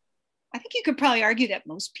I think you could probably argue that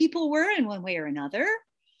most people were in one way or another.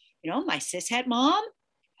 My cishet mom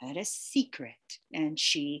had a secret, and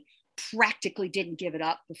she practically didn't give it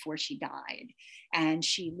up before she died. And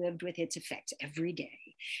she lived with its effects every day.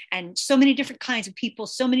 And so many different kinds of people,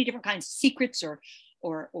 so many different kinds of secrets or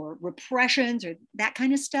repressions or that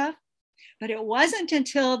kind of stuff. But it wasn't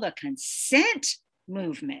until the consent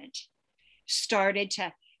movement started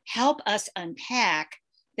to help us unpack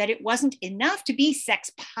that it wasn't enough to be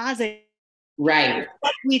sex positive. Right.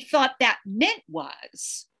 What we thought that meant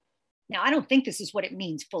was. Now, I don't think this is what it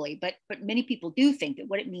means fully, but many people do think that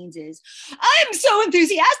what it means is, I'm so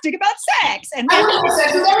enthusiastic about sex. And I want to have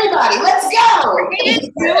sex with everybody. Let's go.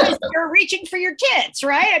 You're reaching for your kids,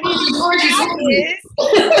 right? I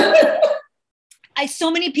mean,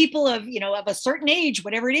 so many people of a certain age,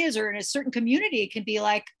 whatever it is, or in a certain community, can be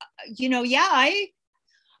like,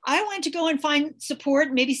 I went to go and find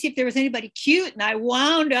support, maybe see if there was anybody cute, and I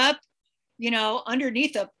wound up,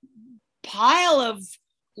 underneath a pile of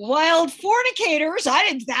wild fornicators. I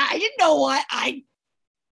didn't know what I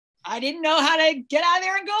didn't know how to get out of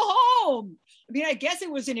there and go home. I mean, I guess it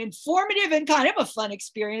was an informative and kind of a fun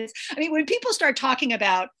experience. I mean, when people start talking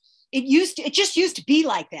about it just used to be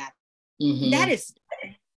like that. That is,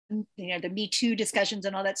 the Me Too discussions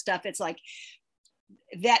and all that stuff. It's like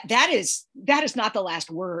that is not the last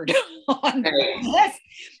word on this.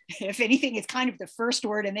 If anything, it's kind of the first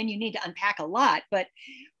word, and then you need to unpack a lot. But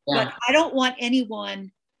I don't want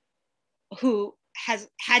anyone who has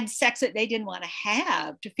had sex that they didn't want to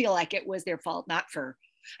have to feel like it was their fault. The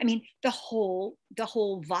whole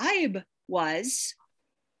vibe was,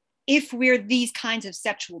 if we're these kinds of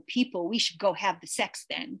sexual people, we should go have the sex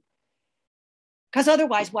then. Because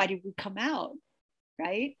otherwise, why did we come out?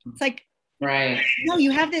 Right? It's like, right. No,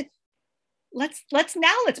 you have the, let's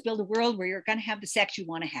build a world where you're going to have the sex you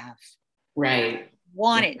want to have. Right.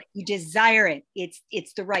 Want it, you desire it.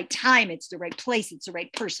 It's the right time. It's the right place. It's the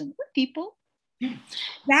right person. We're people.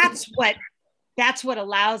 That's what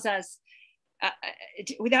allows us.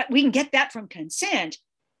 We can get that from consent.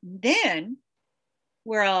 Then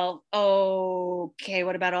we're all okay.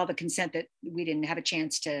 What about all the consent that we didn't have a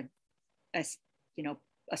chance to,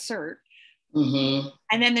 assert? And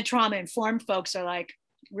then the trauma-informed folks are like,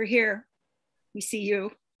 we're here. We see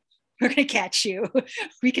you. We're going to catch you.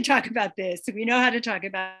 We can talk about this. We know how to talk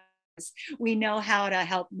about this. We know how to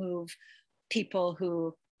help move people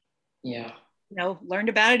who, learned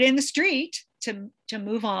about it in the street to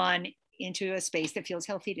move on into a space that feels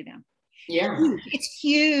healthy to them. Yeah. It's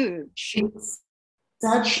huge. It's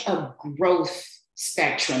such a growth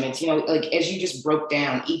spectrum. It's, like, as you just broke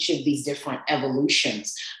down each of these different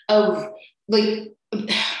evolutions of a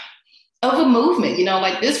movement,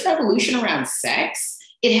 like this revolution around sex,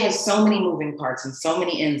 it has so many moving parts and so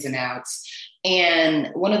many ins and outs. And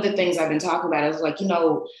one of the things I've been talking about is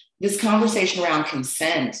this conversation around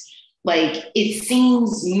consent, it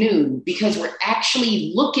seems new because we're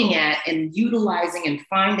actually looking at and utilizing and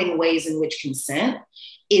finding ways in which consent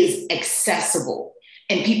is accessible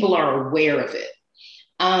and people are aware of it.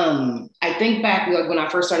 I think back when I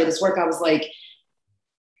first started this work, I was like,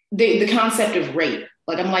 the concept of rape,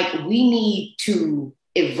 we need to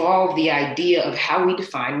evolve the idea of how we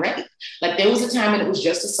define rape. There was a time when it was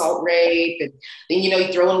just assault rape, and then,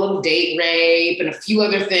 you throw in a little date rape and a few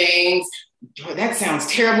other things. That sounds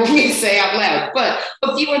terrible for me to say out loud, but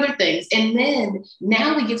a few other things. And then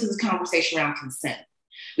now we get to this conversation around consent.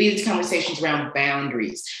 We get these conversations around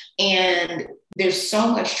boundaries. And there's so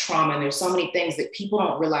much trauma and there's so many things that people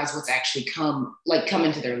don't realize what's actually come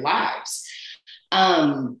into their lives.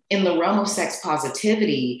 In the realm of sex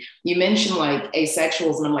positivity, you mentioned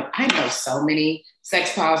asexuals, and I'm like, I know so many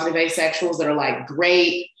sex positive asexuals that are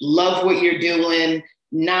great, love what you're doing,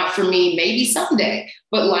 not for me, maybe someday,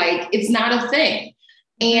 but it's not a thing.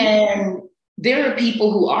 And there are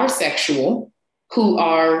people who are sexual who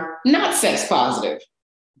are not sex positive.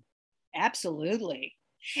 Absolutely.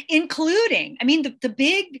 Including,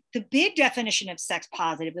 the big definition of sex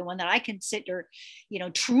positive, the one that I consider,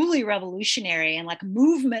 truly revolutionary and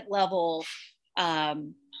movement level.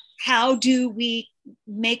 How do we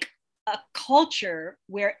make a culture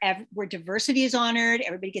where where diversity is honored,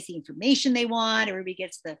 everybody gets the information they want, everybody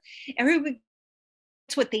gets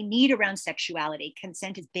what they need around sexuality.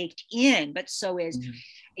 Consent is baked in, but so is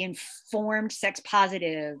informed sex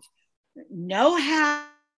positive know-how,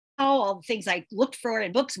 all the things I looked for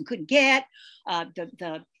in books and couldn't get.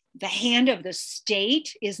 The hand of the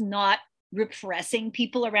state is not repressing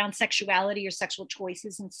people around sexuality or sexual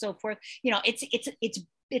choices and so forth. You know,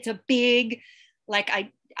 it's a big, like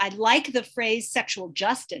I like the phrase sexual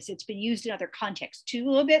justice. It's been used in other contexts too a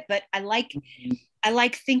little bit, but I like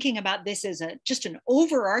thinking about this as just an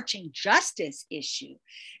overarching justice issue.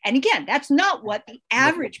 And again, that's not what the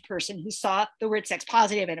average person who saw the word sex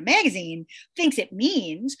positive in a magazine thinks it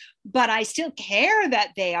means, but I still care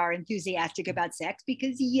that they are enthusiastic about sex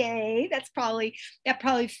because yay, that probably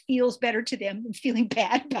feels better to them than feeling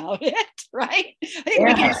bad about it, right? I think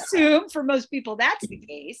we can assume for most people that's the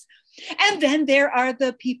case. And then there are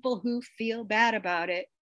the people who feel bad about it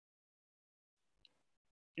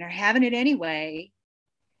and are having it anyway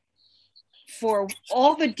for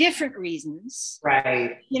all the different reasons.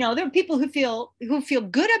 Right. You know, there are people who feel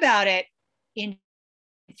good about it in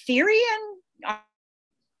theory and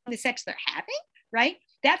the sex they're having, right?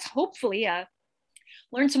 That's hopefully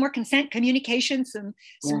learn some more consent communication, some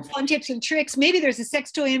fun tips and tricks. Maybe there's a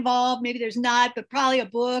sex toy involved, maybe there's not, but probably a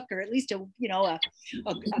book or at least a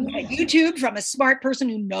YouTube from a smart person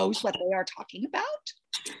who knows what they are talking about,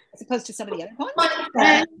 as opposed to some of the other ones.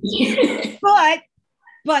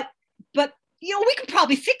 But you know, we could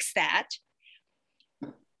probably fix that.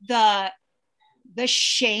 The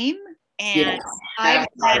shame, and I've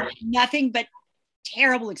had nothing but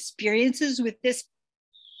terrible experiences with this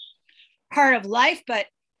part of life, but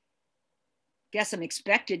guess I'm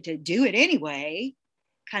expected to do it anyway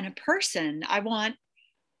kind of person. I want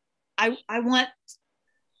us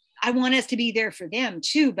to be there for them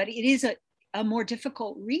too, but it is a more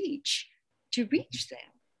difficult reach to reach them.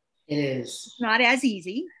 It is. It's not as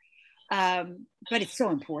easy, but it's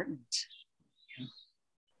so important.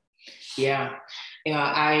 Yeah,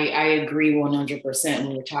 I agree 100%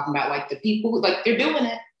 when we're talking about like the people who, like, they're doing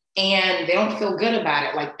it and they don't feel good about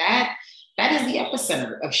it. Like that is the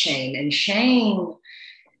epicenter of shame, and shame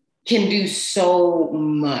can do so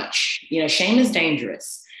much. You know, shame is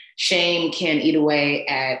dangerous. Shame can eat away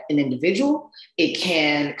at an individual. It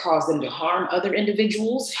can cause them to harm other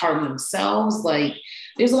individuals, harm themselves. Like,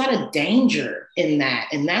 there's a lot of danger in that.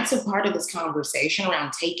 And that's a part of this conversation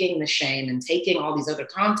around taking the shame and taking all these other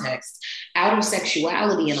contexts out of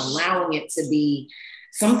sexuality and allowing it to be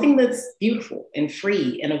something that's beautiful and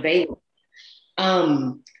free and available.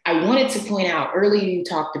 I wanted to point out earlier, you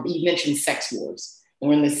mentioned sex wars.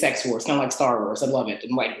 We're in this sex wars, kind of like Star Wars. I love it.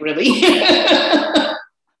 I'm like, really?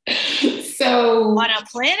 So on a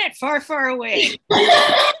planet far, far away. You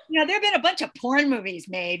know, there have been a bunch of porn movies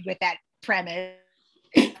made with that premise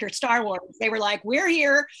after Star Wars. They were like, we're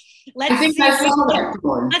here. Let's see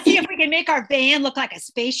if we can make our van look like a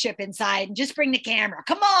spaceship inside and just bring the camera.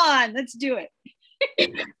 Come on, let's do it.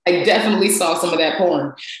 I definitely saw some of that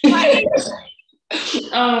porn.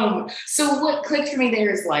 So what clicked for me there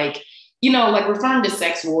is like, you know, like referring to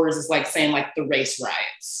sex wars is like saying like the race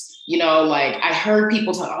riots. You know, like I heard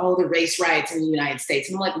people talk, oh, the race riots in the United States.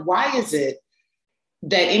 And I'm like, why is it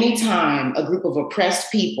that anytime a group of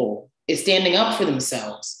oppressed people is standing up for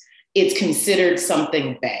themselves, it's considered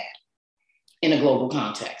something bad in a global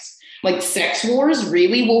context? Like sex wars,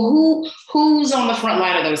 really? Well, who's on the front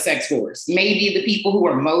line of those sex wars? Maybe the people who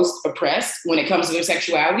are most oppressed when it comes to their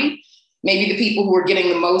sexuality. Maybe the people who are getting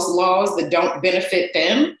the most laws that don't benefit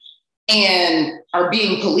them and are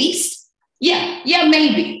being policed. Yeah,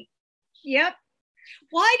 maybe. Yep.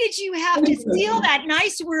 Why did you have to steal that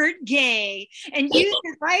nice word gay and use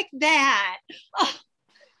it like that? Oh.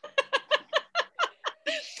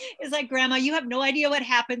 It's like, Grandma, you have no idea what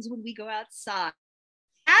happens when we go outside.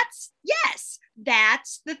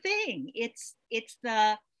 That's the thing. It's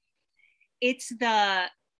the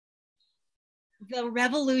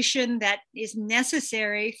revolution that is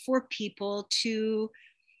necessary for people to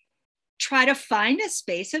try to find a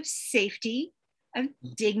space of safety, of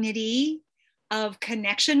dignity, of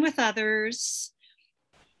connection with others.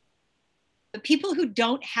 The people who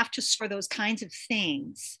don't have to store those kinds of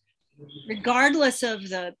things, regardless of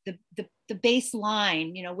the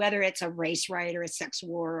baseline, you know, whether it's a race riot or a sex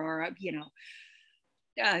war or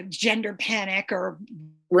a gender panic or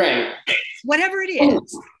whatever it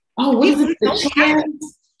is.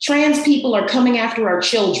 Trans people are coming after our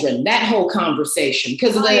children. That whole conversation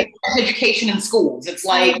because of the education in schools. It's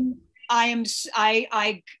like I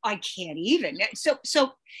can't even. So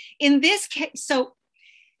in this case, so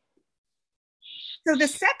So the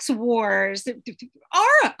sex wars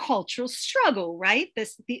are a cultural struggle, right?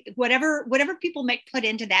 Whatever people might put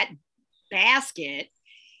into that basket,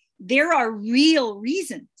 there are real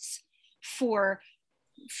reasons for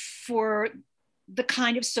the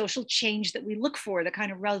kind of social change that we look for, the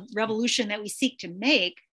kind of revolution that we seek to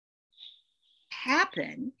make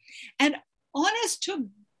happen. And honest to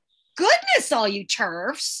goodness, all you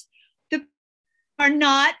TERFs are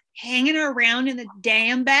not hanging around in the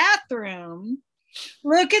damn bathroom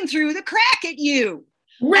looking through the crack at you.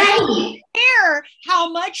 Right. I don't care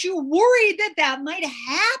how much you worried that might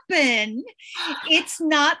happen. It's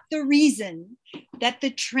not the reason that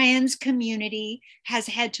the trans community has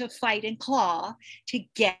had to fight and claw to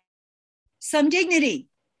get some dignity.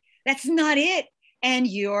 That's not it. And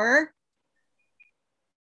you're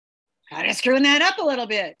kind of screwing that up a little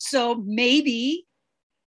bit. So maybe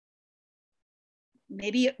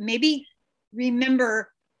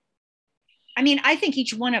remember, I mean, I think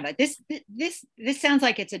each one of it, this sounds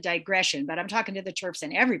like it's a digression, but I'm talking to the TERFs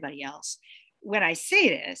and everybody else when I say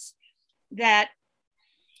this, that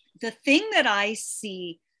the thing that I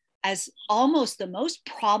see as almost the most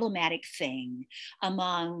problematic thing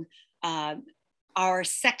among our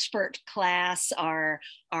sexpert class, our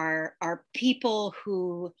people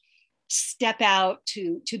who step out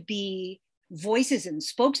to be voices and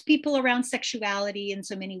spokespeople around sexuality in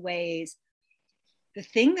so many ways. The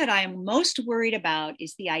thing that I am most worried about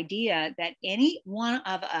is the idea that any one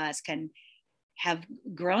of us can have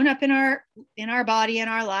grown up in our body, in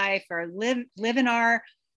our life, or live in our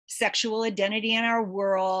sexual identity in our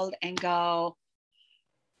world and go,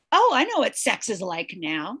 oh, I know what sex is like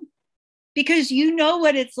now, because you know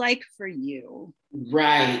what it's like for you.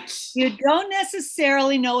 Right. You don't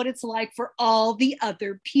necessarily know what it's like for all the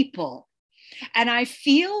other people. And I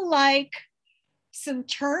feel like some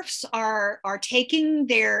TERFs are taking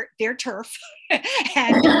their turf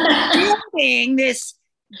and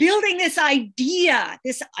building this idea,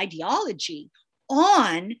 this ideology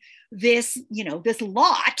on this, this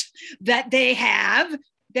lot that they have,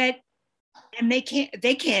 that, and they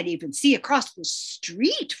can't even see across the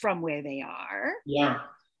street from where they are. Yeah.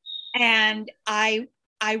 And I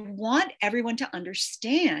want everyone to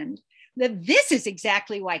understand that this is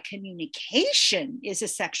exactly why communication is a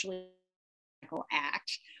sexually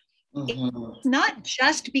act. Mm-hmm. It's not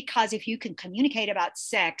just because if you can communicate about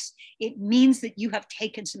sex, it means that you have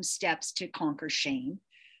taken some steps to conquer shame,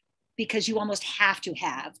 because you almost have to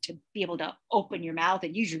be able to open your mouth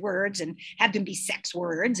and use your words and have them be sex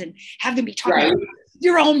words and have them be talking about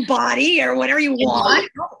your own body or whatever you want.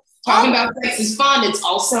 Talking about sex is fun. It's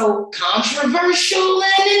also controversial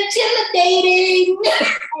and intimidating.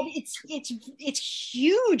 It's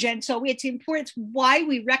huge. And so it's important. It's why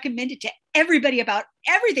we recommend it to everybody about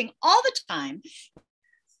everything all the time.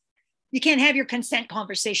 You can't have your consent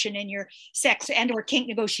conversation and your sex and or kink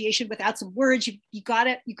negotiation without some words. You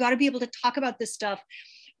gotta be able to talk about this stuff,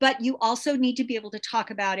 but you also need to be able to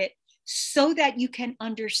talk about it so that you can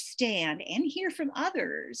understand and hear from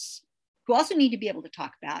others who also need to be able to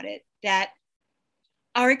talk about it, that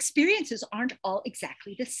our experiences aren't all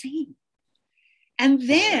exactly the same. And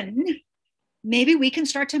then maybe we can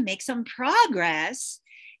start to make some progress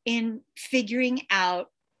in figuring out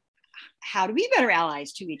how to be better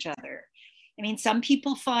allies to each other. I mean, some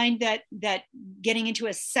people find that getting into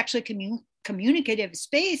a sexually communicative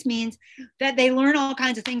space means that they learn all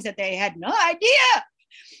kinds of things that they had no idea.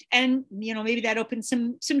 And, maybe that opens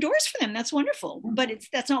some doors for them. That's wonderful. But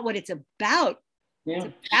that's not what it's about. Yeah.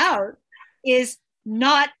 It's about is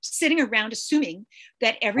not sitting around assuming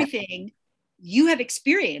that everything you have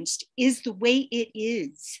experienced is the way it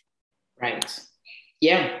is. Right.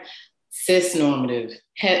 Yeah. Cis normative,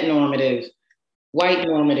 het normative, white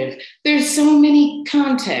normative. There's so many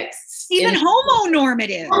contexts. Even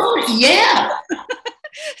homonormative. Oh, yeah.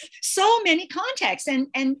 So many contexts. And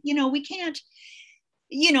we can't,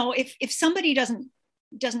 if somebody doesn't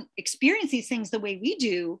experience these things the way we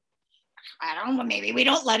do, I don't know, maybe we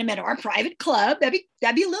don't let them into our private club. That'd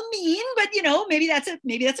be a little mean, but maybe that's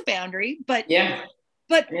a boundary. But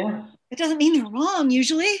it doesn't mean they're wrong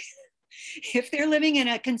usually. If they're living in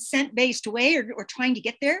a consent-based way or trying to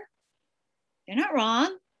get there, they're not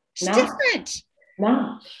wrong. It's different.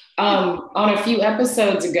 No. On a few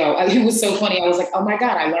episodes ago, it was so funny. I was like, oh my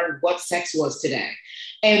God, I learned what sex was today.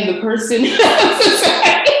 And the person, it's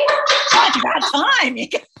about time.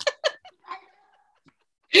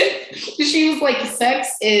 She was like,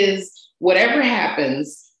 sex is whatever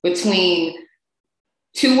happens between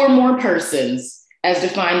two or more persons as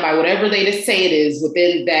defined by whatever they just say it is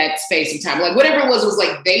within that space of time. Like whatever it was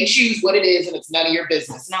like they choose what it is and it's none of your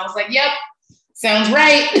business. And I was like, yep, Sounds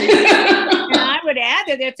right. And I would add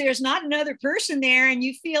that if there's not another person there and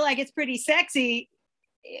you feel like it's pretty sexy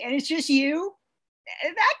and it's just you,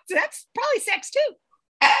 that's probably sex too.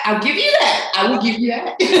 I'll give you that. I will give you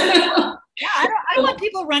that. Yeah, I don't want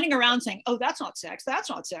people running around saying, "Oh, that's not sex. That's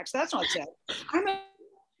not sex. That's not sex." I remember,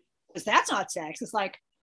 that's not sex. It's like,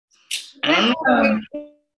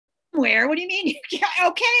 where? What do you mean?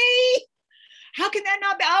 Okay, how can that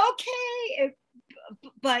not be okay?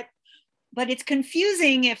 But it's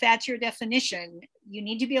confusing if that's your definition. You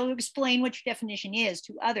need to be able to explain what your definition is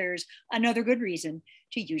to others. Another good reason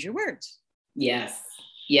to use your words. Yes.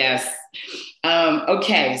 Yes.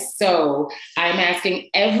 Okay, so I'm asking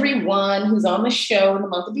everyone who's on the show in the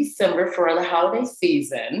month of December for the holiday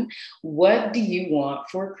season, what do you want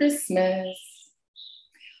for Christmas?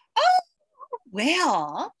 Oh,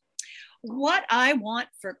 well, what I want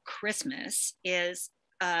for Christmas is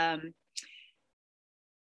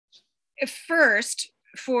first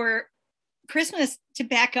for Christmas to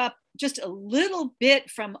back up just a little bit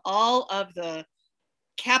from all of the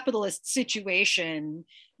capitalist situation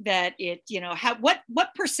that it, what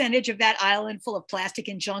percentage of that island full of plastic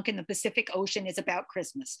and junk in the Pacific Ocean is about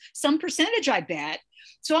Christmas? Some percentage, I bet.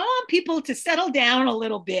 So I want people to settle down a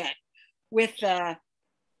little bit with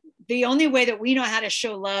the only way that we know how to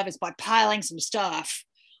show love is by piling some stuff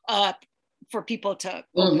up for people to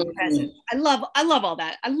open presents. I love all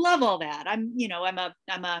that. I love all that. I'm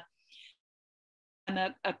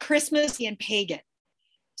a Christmasian pagan.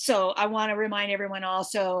 So I want to remind everyone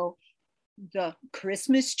also the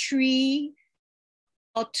Christmas tree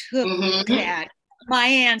all took that my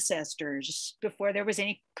ancestors before there was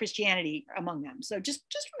any Christianity among them. So just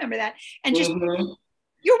remember that, and just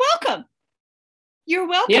you're welcome. You're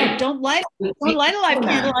welcome. Yeah. Don't light a live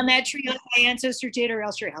candle on that tree like my ancestor did, or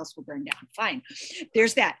else your house will burn down. Fine.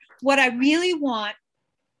 There's that. What I really want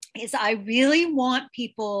is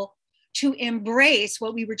people to embrace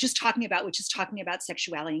what we were just talking about, which is talking about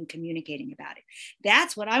sexuality and communicating about it.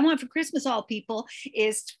 That's what I want for Christmas, all people,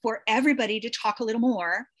 is for everybody to talk a little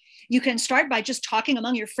more. You can start by just talking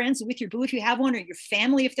among your friends and with your boo if you have one, or your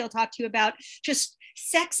family if they'll talk to you about just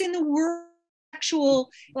sex in the world, sexual,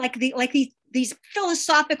 these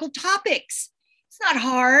philosophical topics. It's not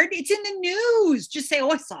hard. It's in the news. Just say, oh,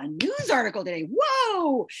 I saw a news article today.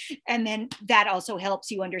 Whoa. And then that also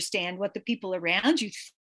helps you understand what the people around you,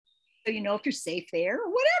 so you know if you're safe there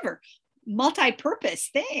or whatever. Multi-purpose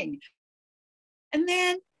thing. And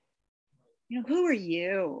then, who are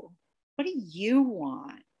you? What do you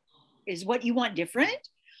want? Is what you want different?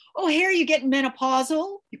 Oh, here you getting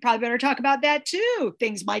menopausal. You probably better talk about that too.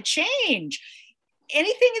 Things might change.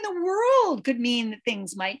 Anything in the world could mean that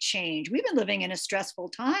things might change. We've been living in a stressful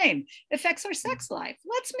time. It affects our sex life.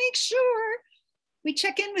 Let's make sure we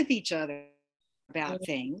check in with each other about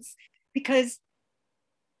things, because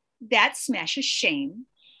that smashes shame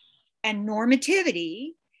and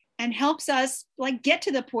normativity and helps us get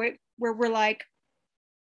to the point where we're like,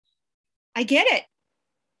 I get it.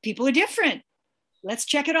 People are different. Let's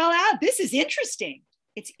check it all out. This is interesting.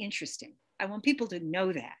 It's interesting. I want people to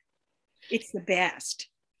know that. It's the best.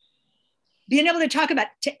 Being able to talk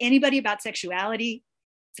to anybody about sexuality,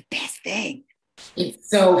 it's the best thing.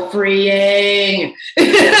 It's so freeing.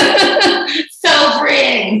 So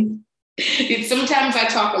freeing. Sometimes I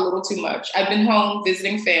talk a little too much. I've been home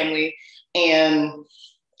visiting family, and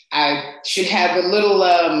I should have a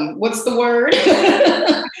little, what's the word?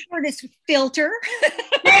 Word is filter.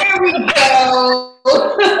 There we go.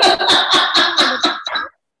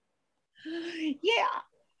 Yeah.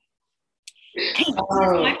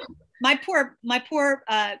 My poor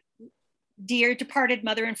dear departed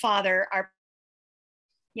mother and father are,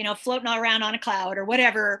 floating around on a cloud or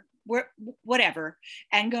whatever,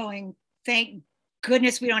 and going, thank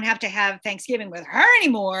goodness we don't have to have Thanksgiving with her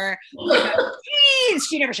anymore. Jeez,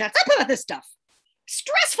 she never shuts up about this stuff.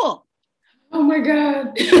 Stressful. Oh my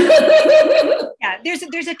God. Yeah,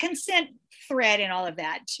 there's a consent thread in all of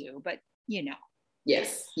that too, but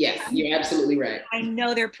Yes, you're absolutely right. I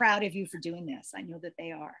know they're proud of you for doing this. I know that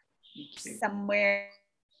they are. Somewhere,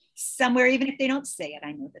 even if they don't say it,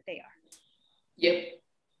 I know that they are. Yep.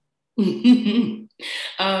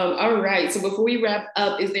 All right. So before we wrap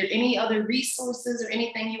up, is there any other resources or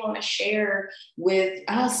anything you want to share with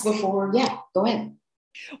us before? Yeah, go ahead.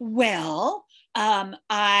 Well,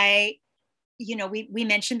 we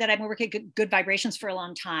mentioned that I've been working at Good Vibrations for a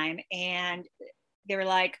long time, and they were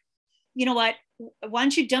like, you know what? Why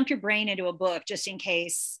don't you dump your brain into a book just in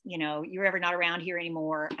case, you're ever not around here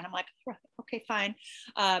anymore? And I'm like, okay, fine.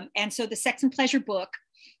 And so the Sex and Pleasure book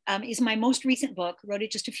is my most recent book. Wrote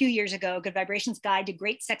it just a few years ago, Good Vibrations Guide to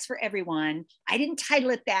Great Sex for Everyone. I didn't title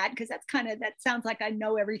it that because that sounds like I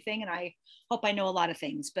know everything, and I hope I know a lot of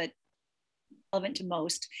things, but relevant to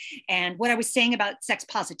most. And what I was saying about sex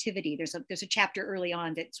positivity, there's a chapter early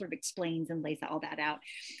on that sort of explains and lays all that out.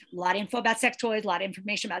 A lot of info about sex toys, a lot of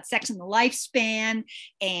information about sex in the lifespan.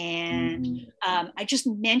 And I just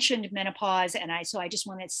mentioned menopause, and I just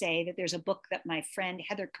want to say that there's a book that my friend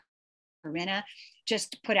Heather Carina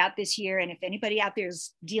just put out this year. And if anybody out there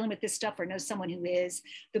is dealing with this stuff or knows someone who is,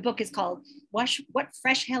 the book is called What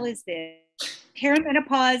Fresh Hell Is This?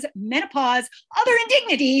 Perimenopause, Menopause, Other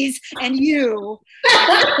Indignities, and You.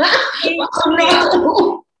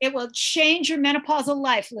 It will change your menopausal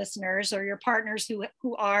life, listeners, or your partners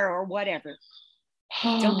who are, or whatever.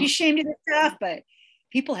 Don't be ashamed of this stuff, but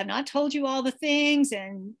people have not told you all the things,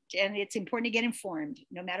 and it's important to get informed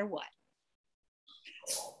no matter what.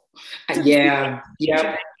 Yeah.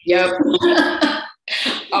 Yep.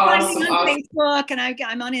 Awesome. On Facebook, and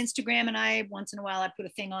I'm on Instagram, and once in a while I put a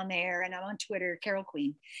thing on there, and I'm on Twitter, Carol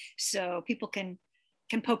Queen. So people can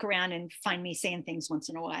poke around and find me saying things once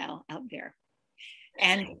in a while out there,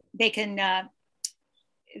 and they can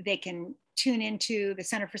tune into the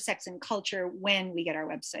Center for Sex and Culture when we get our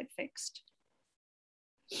website fixed.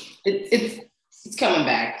 It's coming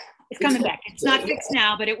back. It's coming back. It's not fixed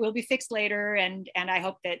now, but it will be fixed later. And I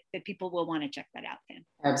hope that people will want to check that out then.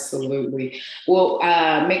 Absolutely. Well,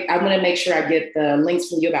 I'm going to make sure I get the links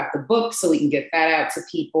from you about the book so we can get that out to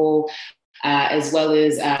people, as well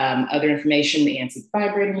as other information, the Antique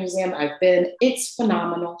Vibrator Museum. I've been. It's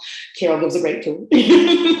phenomenal. Carol gives a great tour.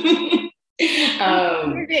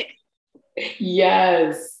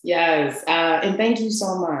 Yes. And thank you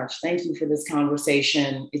so much. Thank you for this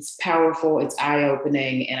conversation. It's powerful, it's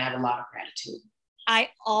eye-opening, and I have a lot of gratitude. I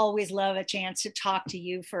always love a chance to talk to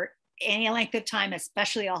you for any length of time,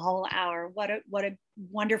 especially a whole hour. What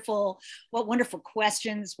wonderful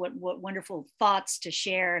questions, what wonderful thoughts to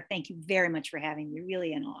share. Thank you very much for having me.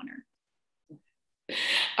 Really an honor.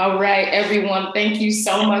 All right, everyone. Thank you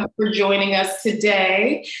so much for joining us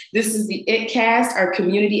today. This is the ItCast, our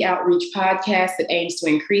community outreach podcast that aims to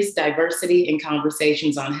increase diversity in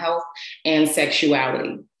conversations on health and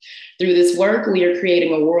sexuality. Through this work, we are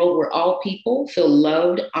creating a world where all people feel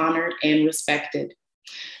loved, honored, and respected.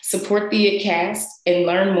 Support the ItCast and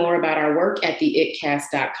learn more about our work at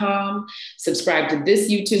theitcast.com. Subscribe to this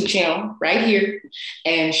YouTube channel right here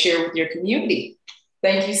and share with your community.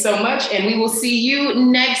 Thank you so much, and we will see you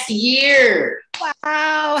next year.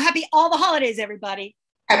 Wow. Happy all the holidays, everybody.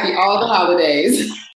 Happy all the holidays.